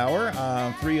 till the hour.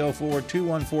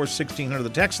 304-214-1600, the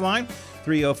text line.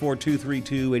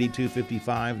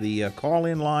 304-232-8255, the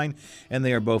call-in line. And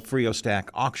they are both FreoStack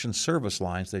auction service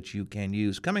lines that you can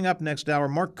use. Coming up next hour,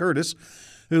 Mark Curtis,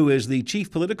 who is the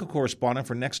chief political correspondent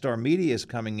for Nexstar Media, is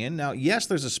coming in. Now, yes,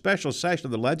 there's a special session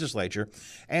of the legislature,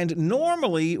 and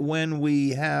normally when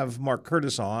we have Mark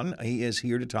Curtis on, he is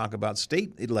here to talk about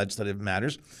state legislative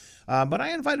matters. But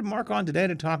I invited Mark on today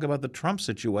to talk about the Trump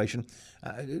situation.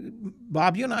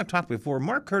 Bob, you and I have talked before.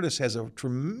 Mark Curtis has a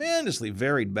tremendously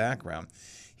varied background.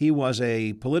 He was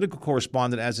a political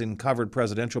correspondent, as in covered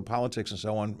presidential politics and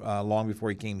so on, long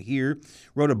before he came here.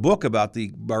 Wrote a book about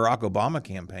the Barack Obama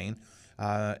campaign,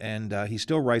 and he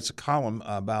still writes a column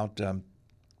about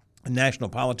national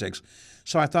politics.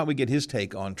 So I thought we'd get his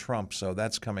take on Trump. So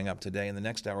that's coming up today in the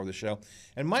next hour of the show.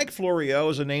 And Mike Florio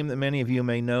is a name that many of you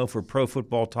may know for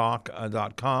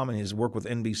ProFootballTalk.com and his work with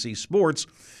NBC Sports.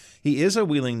 He is a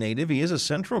Wheeling native. He is a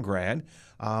Central grad.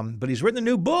 But he's written a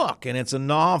new book, and it's a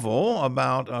novel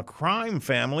about a crime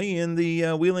family in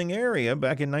the Wheeling area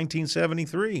back in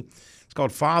 1973. It's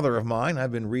called Father of Mine.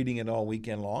 I've been reading it all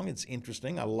weekend long. It's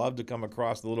interesting. I love to come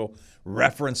across the little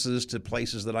references to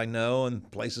places that I know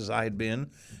and places I had been.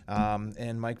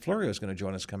 And Mike Florio is going to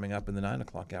join us coming up in the 9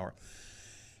 o'clock hour.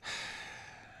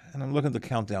 And I'm looking at the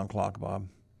countdown clock, Bob.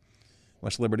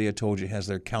 West Liberty, I told you, has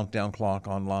their countdown clock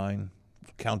online.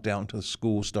 Countdown to the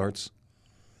school starts.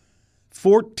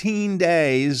 14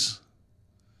 days,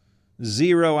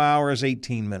 0 hours,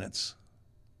 18 minutes.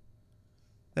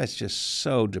 That's just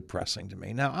so depressing to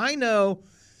me. Now, I know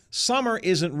summer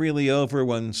isn't really over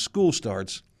when school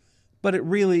starts, but it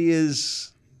really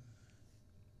is,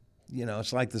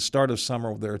 it's like the start of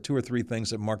summer. There are 2 or 3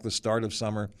 things that mark the start of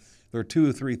summer. There are 2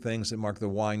 or 3 things that mark the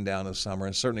wind down of summer,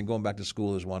 and certainly going back to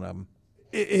school is one of them.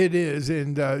 It is,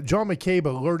 and John McCabe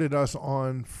alerted us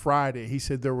on Friday. He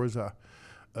said there was a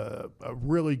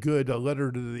really good letter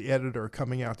to the editor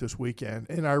coming out this weekend,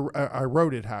 and I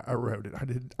wrote it. I wrote it.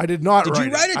 I did not write it. Did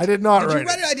you write it? I did not write it. Did you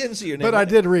write it? I didn't see your name. But I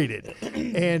did read it,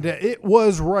 and it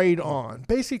was right on.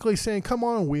 Basically saying, "Come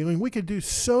on, Wheeling, we could do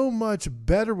so much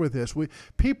better with this.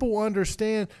 People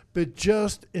understand, but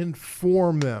just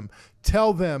inform them.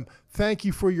 Tell them." Thank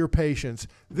you for your patience.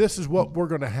 This is what we're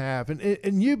going to have,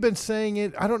 and you've been saying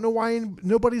it. I don't know why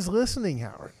nobody's listening,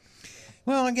 Howard.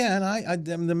 Well, again,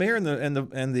 the mayor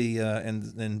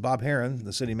and Bob Herron,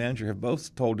 the city manager, have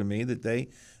both told to me that they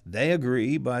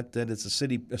agree, but that it's a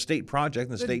state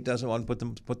project, and the state doesn't want to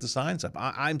put the signs up.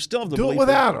 I'm still of the belief do it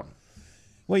without them.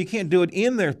 Well, you can't do it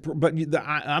in there, but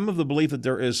I'm of the belief that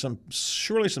there is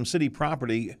surely some city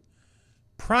property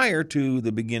prior to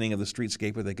the beginning of the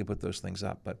streetscape where they could put those things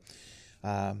up. But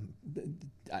I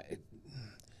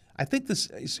think this,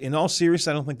 in all seriousness,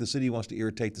 I don't think the city wants to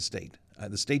irritate the state.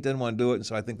 The state doesn't want to do it, and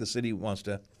so I think the city wants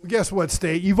to. Guess what,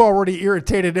 state? You've already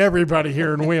irritated everybody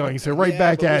here in Wheeling, so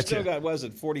back at you. We still got,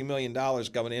 $40 million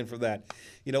coming in for that.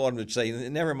 You don't want them to say,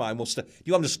 never mind. Do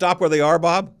you want them to stop where they are,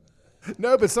 Bob?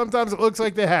 No, but sometimes it looks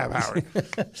like they have, Howard.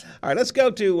 All right, let's go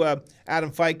to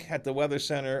Adam Fike at the Weather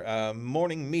Center,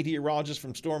 morning meteorologist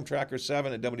from Storm Tracker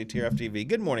 7 at WTRF-TV.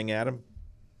 Good morning, Adam.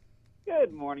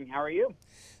 Good morning. How are you?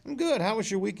 I'm good. How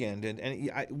was your weekend? And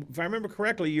if I remember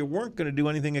correctly, you weren't going to do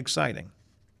anything exciting.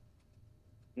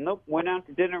 Nope. Went out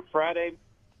to dinner Friday.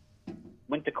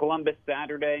 Went to Columbus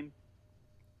Saturday.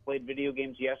 Played video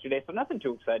games yesterday, so nothing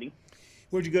too exciting.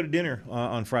 Where'd you go to dinner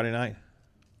on Friday night?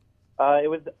 It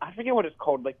was, I forget what it's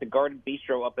called, like the Garden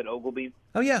Bistro up at Ogilvy.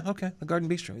 Oh, yeah, okay, the Garden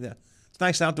Bistro, yeah. It's a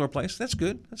nice outdoor place. That's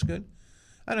good,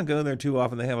 I don't go there too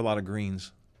often. They have a lot of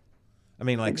greens. I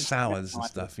mean, like salads and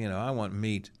stuff. I want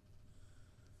meat.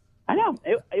 I know.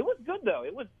 It was good, though.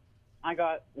 It was I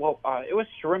got, it was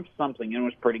shrimp something, and it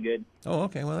was pretty good. Oh,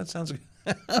 okay. Well, that sounds good.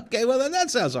 Okay, well, then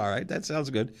that sounds all right. That sounds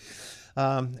good.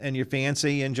 And your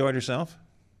fiancée enjoyed herself?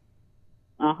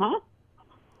 Uh-huh.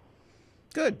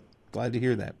 Good. Glad to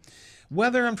hear that.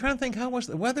 Weather, I'm trying to think, how was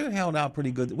the weather? Held out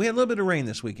pretty good. We had a little bit of rain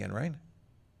this weekend, right?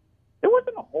 There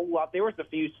wasn't a whole lot. There was a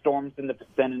few storms in the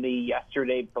vicinity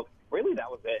yesterday, but really that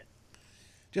was it.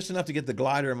 Just enough to get the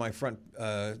glider in my front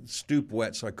stoop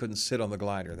wet so I couldn't sit on the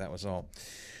glider. That was all.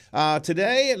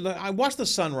 Today, I watched the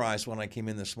sunrise when I came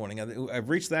in this morning. I've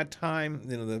reached that time.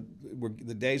 You know,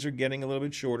 the days are getting a little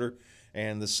bit shorter,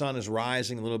 and the sun is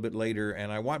rising a little bit later.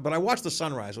 But I watched the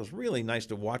sunrise. It was really nice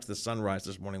to watch the sunrise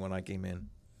this morning when I came in.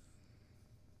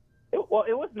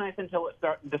 It was nice until it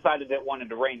decided it wanted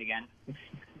to rain again.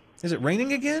 Is it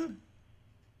raining again?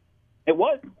 It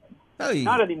was. Hey.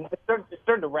 Not anymore. It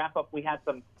started to wrap up. We had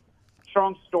some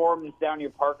strong storms down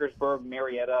near Parkersburg,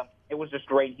 Marietta. It was just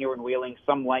rain here in Wheeling,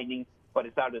 some lightning, but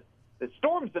it's out of the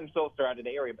storms themselves are out of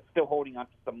the area, but still holding on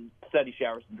to some steady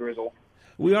showers and drizzle.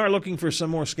 We are looking for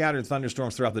some more scattered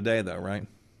thunderstorms throughout the day, though, right?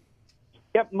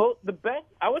 Yep.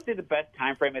 I would say the best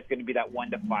time frame is going to be that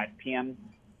 1 to 5 p.m.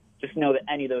 Just know that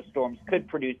any of those storms could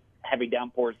produce heavy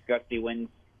downpours, gusty winds.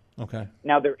 Okay.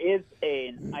 Now, there is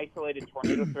an isolated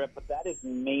tornado threat, but that is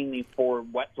mainly for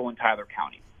Wetzel and Tyler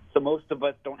County. So most of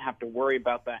us don't have to worry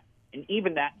about that. And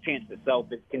even that chance itself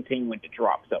is continuing to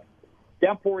drop. So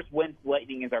downpours, winds,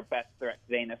 lightning is our best threat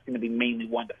today, and that's going to be mainly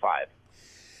 1 to 5.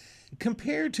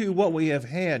 Compared to what we have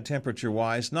had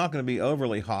temperature-wise, not going to be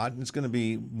overly hot. It's going to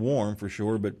be warm for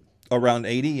sure, but around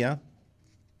 80, yeah?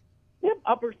 Yep,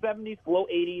 upper 70s, low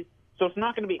 80s. So it's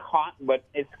not going to be hot, but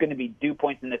it's going to be dew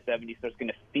points in the 70s, so it's going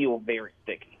to feel very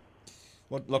sticky.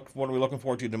 What are we looking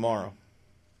forward to tomorrow?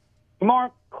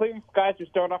 Tomorrow, clearing skies. We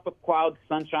start off with clouds,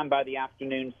 sunshine by the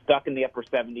afternoon, stuck in the upper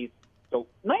 70s. So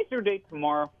nicer day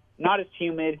tomorrow, not as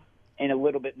humid, and a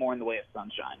little bit more in the way of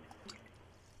sunshine.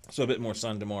 So a bit more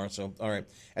sun tomorrow. So all right.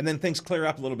 And then things clear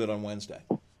up a little bit on Wednesday.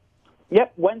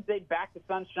 Yep, Wednesday back to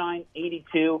sunshine,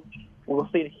 82. We'll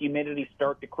see the humidity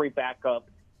start to creep back up.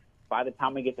 By the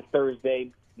time we get to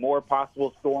Thursday, more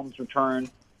possible storms return.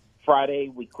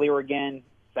 Friday, we clear again.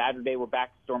 Saturday, we're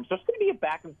back to storm. So it's going to be a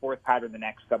back-and-forth pattern the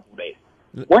next couple of days.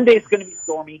 One day it's going to be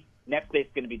stormy. Next day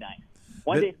it's going to be nice.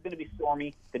 One day it's going to be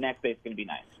stormy. The next day it's going to be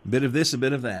nice. Bit of this, a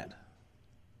bit of that.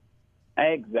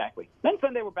 Exactly. Then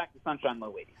Sunday, we're back to sunshine,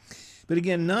 low 80s. But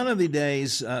again, none of the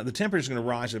days, the temperature's going to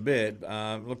rise a bit.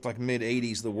 Looked like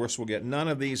mid-80s, the worst we'll get. None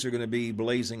of these are going to be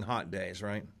blazing hot days,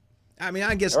 right? I mean,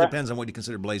 I guess it depends on what you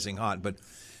consider blazing hot, but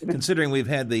considering we've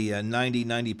had the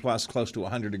 90-plus, close to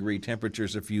 100-degree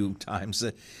temperatures a few times,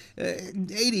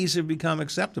 80s have become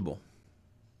acceptable.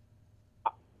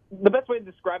 The best way to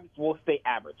describe it is we'll stay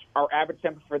average. Our average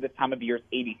temperature for this time of year is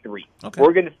 83. Okay.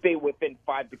 We're going to stay within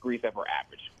 5 degrees of our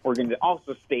average. We're going to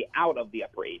also stay out of the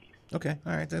upper 80s. Okay,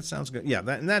 all right, that sounds good. Yeah,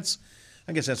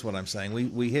 I guess that's what I'm saying.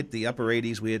 We hit the upper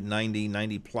 80s, we hit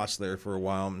 90-plus there for a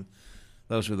while, and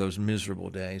those were those miserable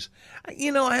days.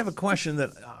 You know, I have a question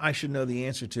that I should know the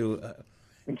answer to.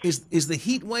 Is the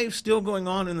heat wave still going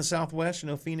on in the Southwest,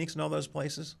 Phoenix and all those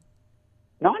places?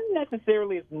 Not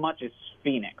necessarily as much as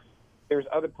Phoenix. There's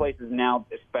other places now,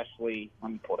 especially,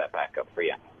 let me pull that back up for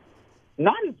you.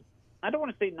 I don't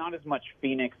want to say not as much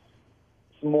Phoenix.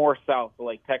 It's more south, so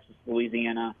like Texas,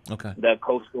 Louisiana. Okay. The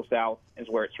coastal south is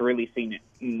where it's really seen it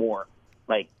more.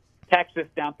 Like Texas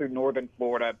down through northern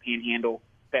Florida, Panhandle,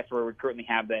 that's where we currently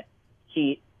have the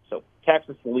heat. So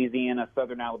Texas, Louisiana,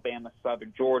 southern Alabama,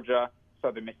 southern Georgia,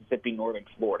 southern Mississippi, northern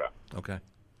Florida. Okay.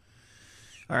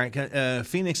 All right.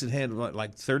 Phoenix had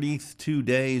like 32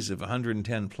 days of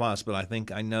 110 plus, but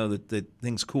I know that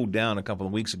things cooled down a couple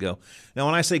of weeks ago. Now,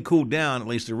 when I say cooled down, at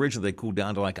least originally they cooled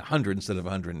down to like 100 instead of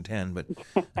 110, but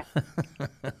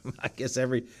I guess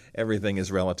everything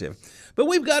is relative. But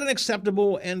we've got an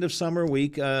acceptable end of summer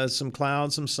week. Some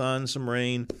clouds, some sun, some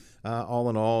rain. All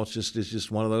in all, it's just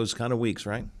one of those kind of weeks,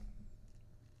 right?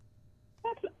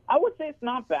 I would say it's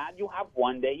not bad. You'll have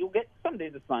one day. You'll get some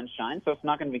days of sunshine, so it's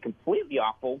not going to be completely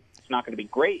awful. It's not going to be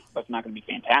great, but it's not going to be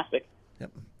fantastic.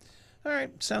 Yep. All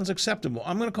right. Sounds acceptable.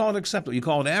 I'm going to call it acceptable. You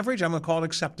call it average, I'm going to call it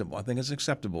acceptable. I think it's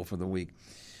acceptable for the week.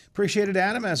 Appreciate it,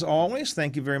 Adam, as always.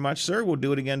 Thank you very much, sir. We'll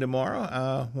do it again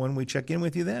tomorrow when we check in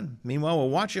with you then. Meanwhile, we'll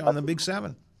watch you on the Big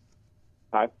 7.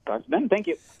 Talk to them. Thank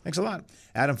you. Thanks a lot.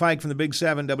 Adam Fike from the Big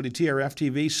 7,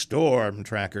 WTRF-TV, Storm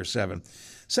Tracker 7.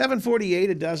 7:48,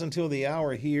 it does until the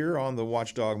hour here on the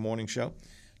Watchdog Morning Show.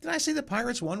 Did I see the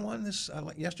Pirates won one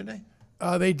yesterday?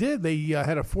 They did. They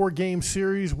had a 4-game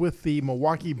series with the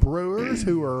Milwaukee Brewers,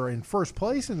 who are in first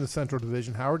place in the Central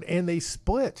Division, Howard, and they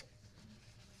split.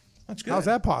 That's good. How's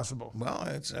that possible? Well,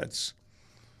 it's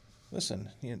Listen,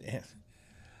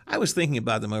 I was thinking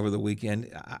about them over the weekend.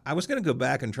 I was going to go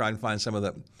back and try and find some of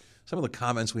the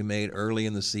comments we made early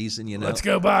in the season. Let's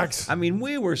go Bucks. I mean,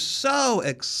 we were so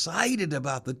excited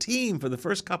about the team for the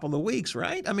first couple of weeks,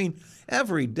 right? I mean,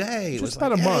 every day it was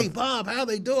about like, a hey, month. Bob, how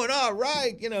they doing? All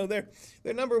right, they're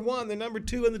number one, they're number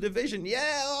two in the division.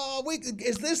 Yeah,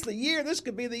 is this the year? This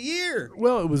could be the year.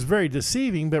 Well, it was very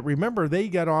deceiving, but remember, they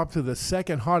got off to the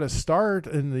second hottest start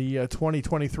in the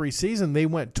 2023 season. They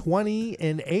went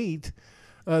 20-8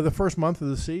 the first month of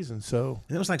the season. So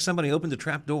it was like somebody opened a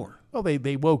trap door. Well,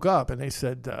 they woke up and they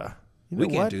said, we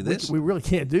can't do this. We really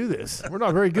can't do this. We're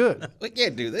not very good. We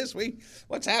can't do this.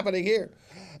 What's happening here?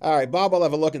 All right, Bob, I'll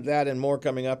have a look at that and more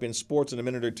coming up in sports in a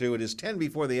minute or two. It is 10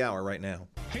 before the hour right now.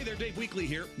 Hey there, Dave Weekly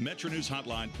here. Metro News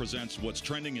Hotline presents what's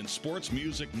trending in sports,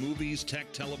 music, movies,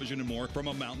 tech, television, and more from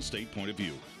a Mountain State point of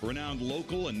view. Renowned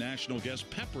local and national guests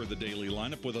pepper the daily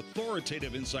lineup with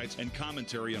authoritative insights and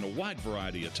commentary on a wide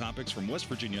variety of topics from West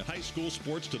Virginia high school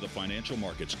sports to the financial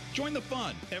markets. Join the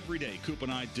fun. Every day, Coop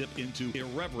and I dip into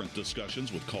irreverent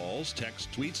discussions with calls, texts,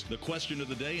 tweets, the question of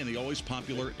the day, and the always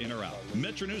popular In or Out.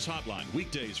 Metro News Hotline,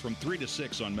 weekdays from 3 to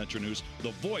 6 on Metro News,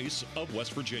 the voice of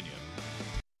West Virginia.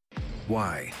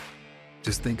 Why?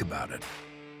 Just think about it.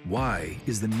 Why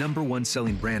is the #1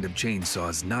 selling brand of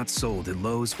chainsaws not sold at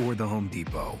Lowe's or the Home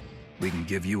Depot? We can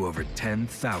give you over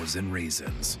 10,000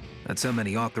 reasons. That's how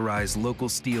many authorized local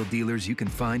steel dealers you can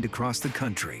find across the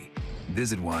country.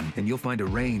 Visit one and you'll find a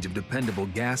range of dependable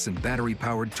gas and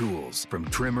battery-powered tools, from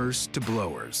trimmers to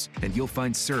blowers. And you'll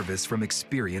find service from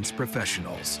experienced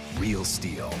professionals. Real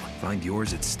steel. Find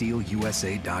yours at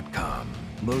steelusa.com.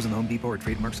 Lowe's and Home Depot are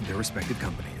trademarks of their respective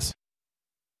companies.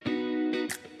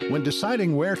 When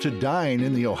deciding where to dine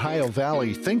in the Ohio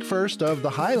Valley, think first of the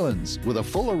Highlands, with a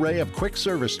full array of quick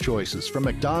service choices from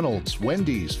McDonald's,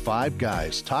 Wendy's, Five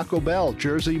Guys, Taco Bell,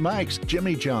 Jersey Mike's,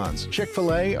 Jimmy John's,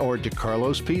 Chick-fil-A, or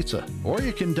DeCarlo's Pizza. Or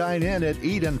you can dine in at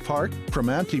Eden Park,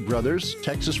 Primanti Brothers,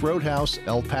 Texas Roadhouse,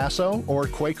 El Paso, or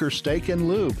Quaker Steak and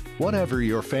Lube. Whatever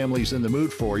your family's in the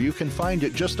mood for, you can find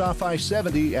it just off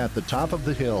I-70 at the top of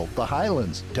the hill. The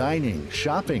Highlands, dining,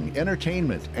 shopping,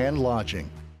 entertainment, and lodging.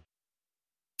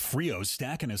 Frio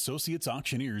Stack & Associates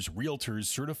Auctioneers, Realtors,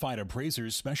 Certified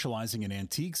Appraisers specializing in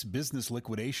antiques, business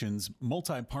liquidations,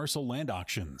 multi-parcel land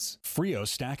auctions. Frio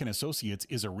Stack & Associates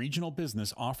is a regional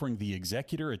business offering the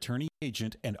executor, attorney,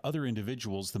 agent, and other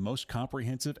individuals the most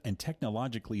comprehensive and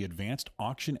technologically advanced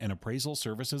auction and appraisal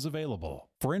services available.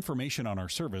 For information on our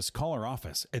service, call our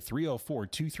office at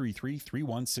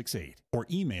 304-233-3168 or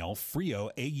email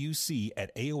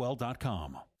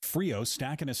frioauc@aol.com. Frio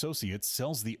Stack & Associates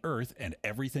sells the earth and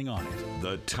everything on it.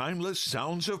 The timeless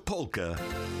sounds of polka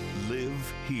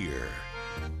live here.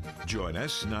 Join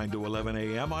us 9 to 11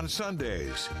 a.m. on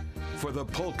Sundays for the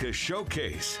Polka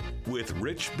Showcase with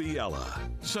Rich Biella.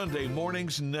 Sunday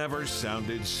mornings never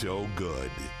sounded so good.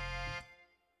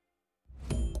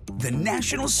 The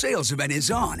national sales event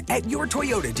is on at your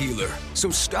Toyota dealer.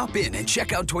 So stop in and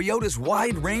check out Toyota's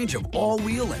wide range of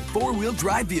all-wheel and four-wheel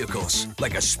drive vehicles,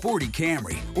 like a sporty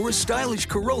Camry or a stylish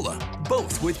Corolla,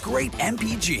 both with great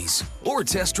MPGs. Or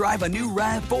test drive a new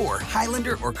RAV4,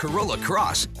 Highlander, or Corolla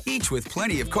Cross, each with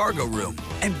plenty of cargo room.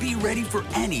 And be ready for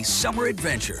any summer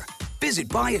adventure. Visit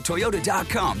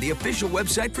buyatoyota.com, the official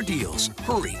website for deals.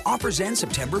 Hurry, offers end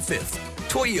September 5th.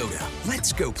 Toyota,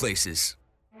 let's go places.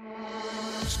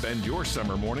 Spend your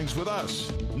summer mornings with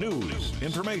us. News,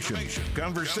 information,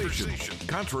 conversation,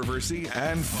 controversy,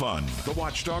 and fun. The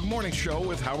Watchdog Morning Show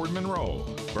with Howard Monroe.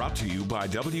 Brought to you by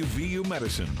WVU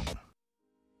Medicine.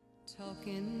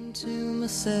 Talking to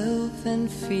myself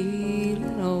and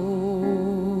feeling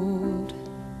old.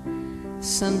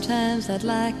 Sometimes I'd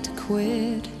like to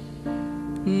quit.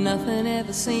 Nothing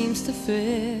ever seems to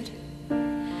fit.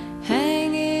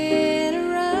 Hanging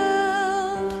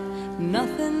around,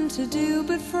 nothing to do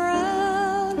but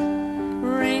frown.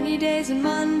 Rainy days and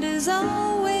Mondays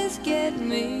always get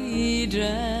me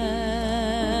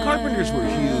down. Carpenters were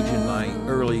huge in my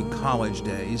early college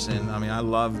days, and I mean, I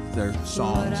loved their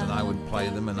songs, and I would play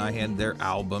them, and I had their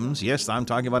albums. Yes, I'm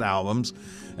talking about albums,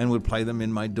 and would play them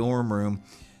in my dorm room.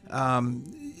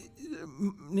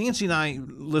 Nancy and I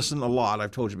listen a lot, I've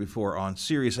told you before, on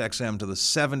Sirius XM to the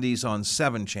 70s on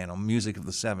 7 channel, music of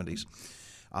the 70s.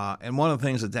 And one of the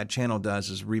things that channel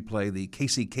does is replay the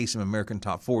Casey Kasem American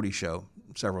Top 40 show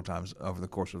several times over the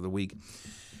course of the week.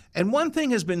 And one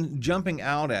thing has been jumping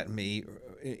out at me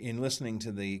in listening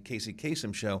to the Casey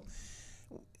Kasem show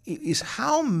is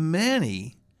how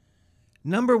many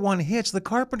number one hits the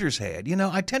Carpenters had. You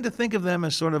know, I tend to think of them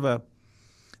as sort of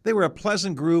they were a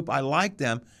pleasant group. I liked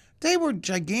them. They were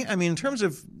gigantic. I mean, in terms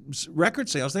of record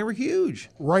sales, they were huge.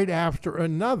 Right after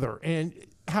another. And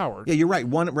Howard. Yeah, you're right.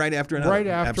 One right after another. Right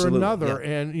after Absolutely. another. Yeah.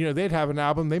 And, they'd have an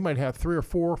album. They might have 3 or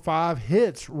 4 or 5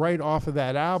 hits right off of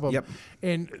that album. Yep.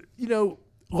 And, a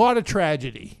lot of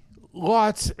tragedy.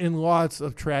 Lots and lots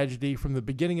of tragedy from the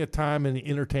beginning of time in the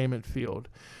entertainment field.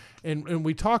 And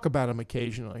we talk about them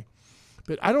occasionally.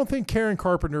 But I don't think Karen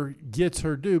Carpenter gets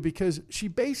her due because she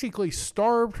basically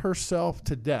starved herself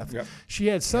to death. Yep. She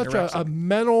had such a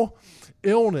mental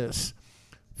illness,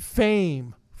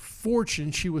 fame,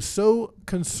 fortune. She was so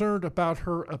concerned about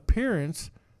her appearance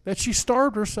that she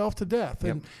starved herself to death.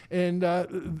 Yep.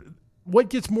 And what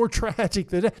gets more tragic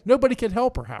than that? Nobody could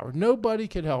help her, Howard. Nobody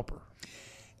could help her.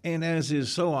 And as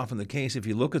is so often the case, if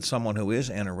you look at someone who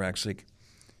is anorexic,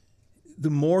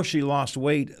 the more she lost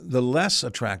weight, the less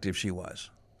attractive she was.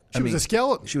 She was a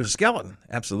skeleton. She was a skeleton,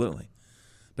 absolutely.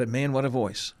 But man, what a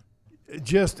voice.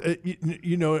 Just,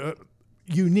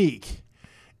 unique.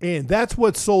 And that's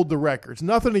what sold the records.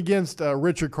 Nothing against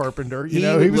Richard Carpenter. He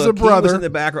was a brother. He was in the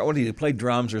background. What did he play?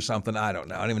 Drums or something? I don't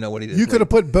know. I don't even know what he did. You could have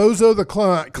put Bozo the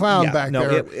Clown back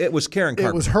there. It was Karen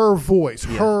Carpenter. It was her voice,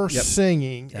 her Yep.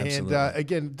 singing. Absolutely. And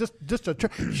again,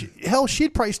 hell,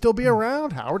 she'd probably still be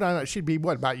around, Howard. I know she'd be,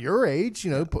 about your age,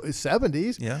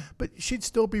 70s. Yeah. But she'd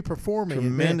still be performing.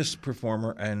 Tremendous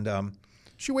performer. And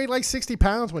she weighed like 60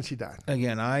 pounds when she died.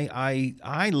 again,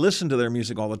 I listened to their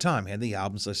music all the time. Had the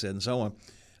albums, I said, and so on.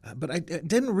 But I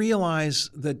didn't realize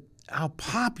how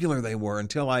popular they were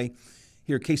until I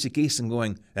hear Casey Kasem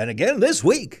going, and again this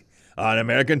week on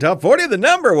American Top 40, the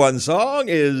number one song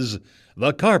is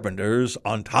The Carpenters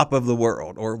on Top of the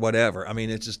World, or whatever. I mean,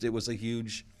 it was a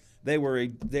huge. We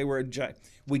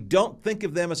don't think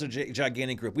of them as a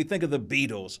gigantic group. We think of the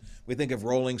Beatles. We think of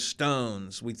Rolling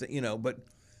Stones. But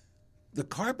the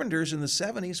Carpenters in the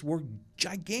 70s were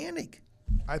gigantic.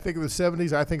 I think of the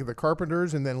 70s, I think of the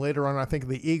Carpenters, and then later on I think of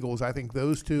the Eagles. I think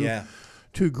those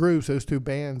two groups, those two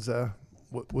bands,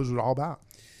 what was it all about?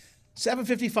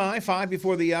 7:55, 5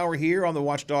 before the hour here on the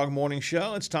Watchdog Morning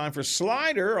Show. It's time for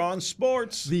Slider on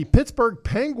Sports. The Pittsburgh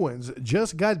Penguins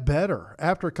just got better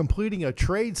after completing a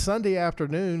trade Sunday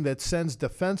afternoon that sends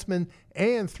defenseman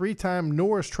and 3-time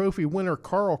Norris Trophy winner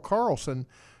Carl Carlson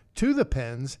to the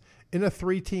Pens in a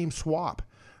 3-team swap.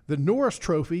 The Norris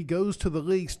Trophy goes to the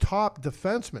league's top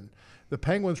defenseman. The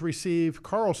Penguins receive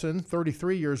Carlson,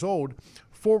 33 years old,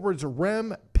 forwards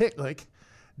Rem Pitlick,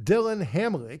 Dylan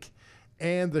Hamlick,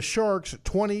 and the Sharks'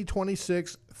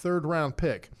 2026 third-round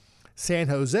pick. San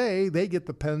Jose, they get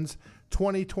the Pens'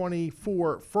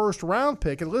 2024 first-round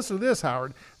pick. And listen to this,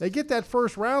 Howard. They get that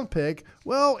first-round pick,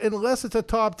 well, unless it's a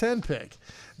top 10 pick.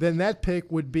 Then that pick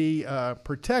would be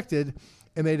protected,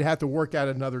 and they'd have to work out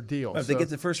another deal. If they get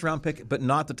the first-round pick, but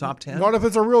not the top 10? Not if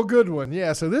it's a real good one,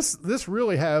 yeah. So this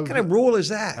really have... What kind of rule is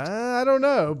that? I don't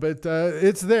know, but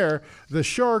it's there. The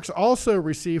Sharks also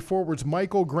receive forwards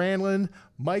Michael Granlund,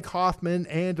 Mike Hoffman,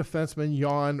 and defenseman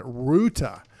Jan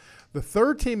Ruta. The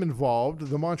third team involved,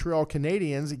 the Montreal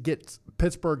Canadiens, get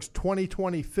Pittsburgh's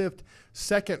 2025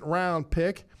 second-round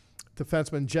pick,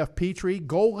 defenseman Jeff Petrie,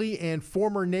 goalie and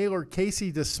former nailer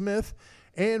Casey DeSmith,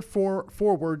 and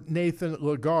forward Nathan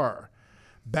Lagar.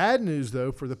 Bad news,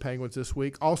 though, for the Penguins this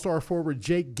week. All-star forward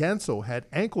Jake Gensel had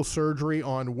ankle surgery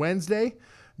on Wednesday.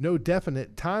 No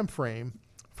definite time frame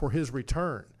for his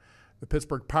return. The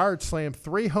Pittsburgh Pirates slammed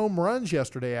 3 home runs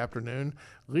yesterday afternoon,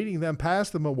 leading them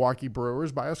past the Milwaukee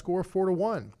Brewers by a score of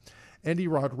 4-1. Andy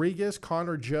Rodriguez,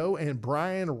 Connor Joe, and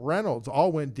Brian Reynolds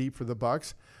all went deep for the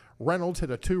Bucks. Reynolds hit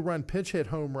a 2-run pinch hit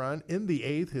home run in the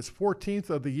 8th, his 14th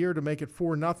of the year to make it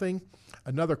 4-0.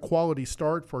 Another quality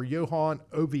start for Johan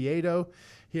Oviedo.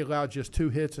 He allowed just 2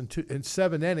 hits in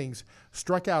 7 innings,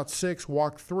 struck out 6,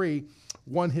 walked 3,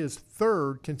 won his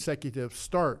 3rd consecutive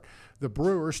start. The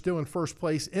Brewers, still in first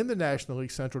place in the National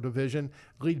League Central Division,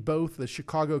 lead both the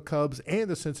Chicago Cubs and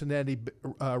the Cincinnati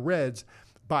Reds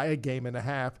by a game and a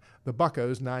half. The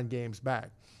Buccos 9 games back.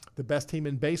 The best team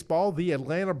in baseball, the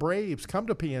Atlanta Braves, come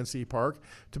to PNC Park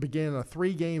to begin a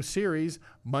 3-game series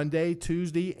Monday,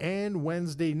 Tuesday, and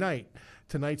Wednesday night.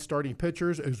 Tonight's starting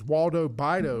pitchers is Waldo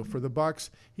Bido for the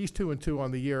Bucks. He's 2-2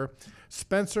 on the year.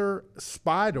 Spencer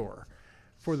Spidor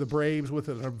for the Braves with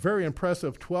a very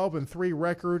impressive 12-3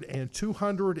 record and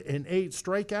 208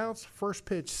 strikeouts. First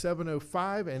pitch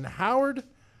 7:05. And Howard,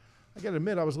 I got to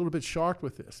admit, I was a little bit shocked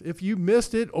with this. If you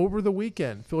missed it over the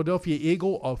weekend, Philadelphia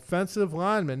Eagle offensive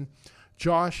lineman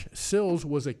Josh Sills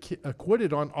was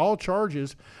acquitted on all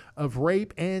charges of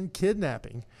rape and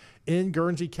kidnapping in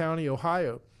Guernsey County,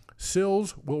 Ohio.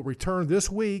 Sills will return this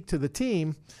week to the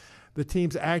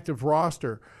team's active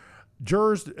roster.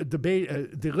 Jurors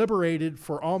deliberated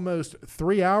for almost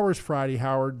 3 hours Friday,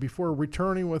 Howard, before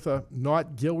returning with a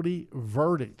not guilty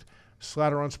verdict.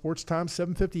 Slatter on Sports Time,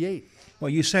 7:58. Well,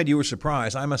 you said you were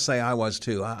surprised. I must say I was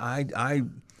too.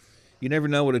 You never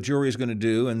know what a jury is going to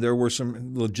do, and there were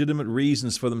some legitimate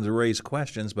reasons for them to raise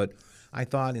questions, but I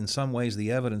thought in some ways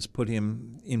the evidence put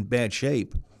him in bad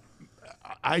shape.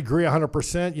 I agree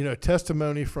 100%. You know,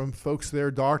 testimony from folks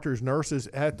there, doctors, nurses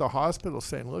at the hospital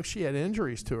saying, look, she had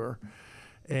injuries to her.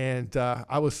 And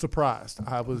I was surprised.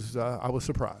 I was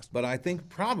surprised. But I think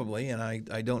probably, and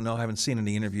I don't know, I haven't seen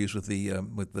any interviews with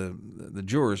the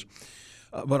jurors,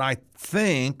 but I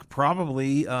think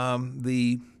probably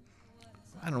the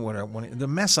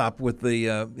mess up with the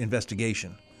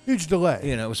investigation. Huge delay.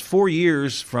 You know, it was 4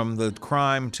 years from the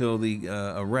crime till the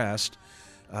arrest.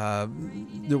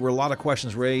 There were a lot of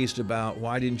questions raised about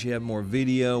why didn't you have more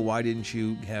video? Why didn't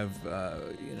you have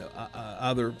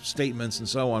other statements and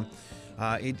so on?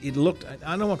 It looked,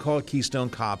 I don't want to call it Keystone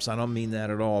Cops. I don't mean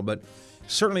that at all. But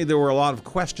certainly there were a lot of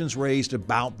questions raised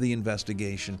about the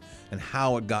investigation and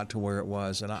how it got to where it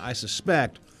was. And I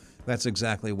suspect that's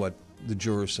exactly what the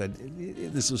jurors said.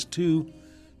 This was too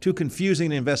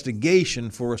confusing an investigation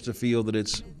for us to feel that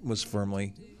it was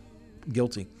firmly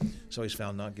guilty. So he's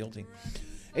found not guilty.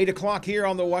 8 o'clock here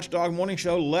on the Watchdog Morning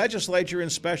Show. Legislature in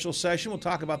special session. We'll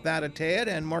talk about that at TED.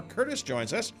 And Mark Curtis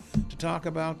joins us to talk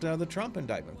about the Trump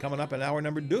indictment. Coming up in hour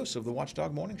number 2 of the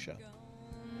Watchdog Morning Show.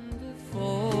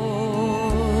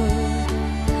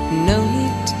 No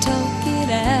need to talk it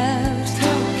out.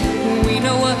 We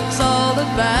know what's all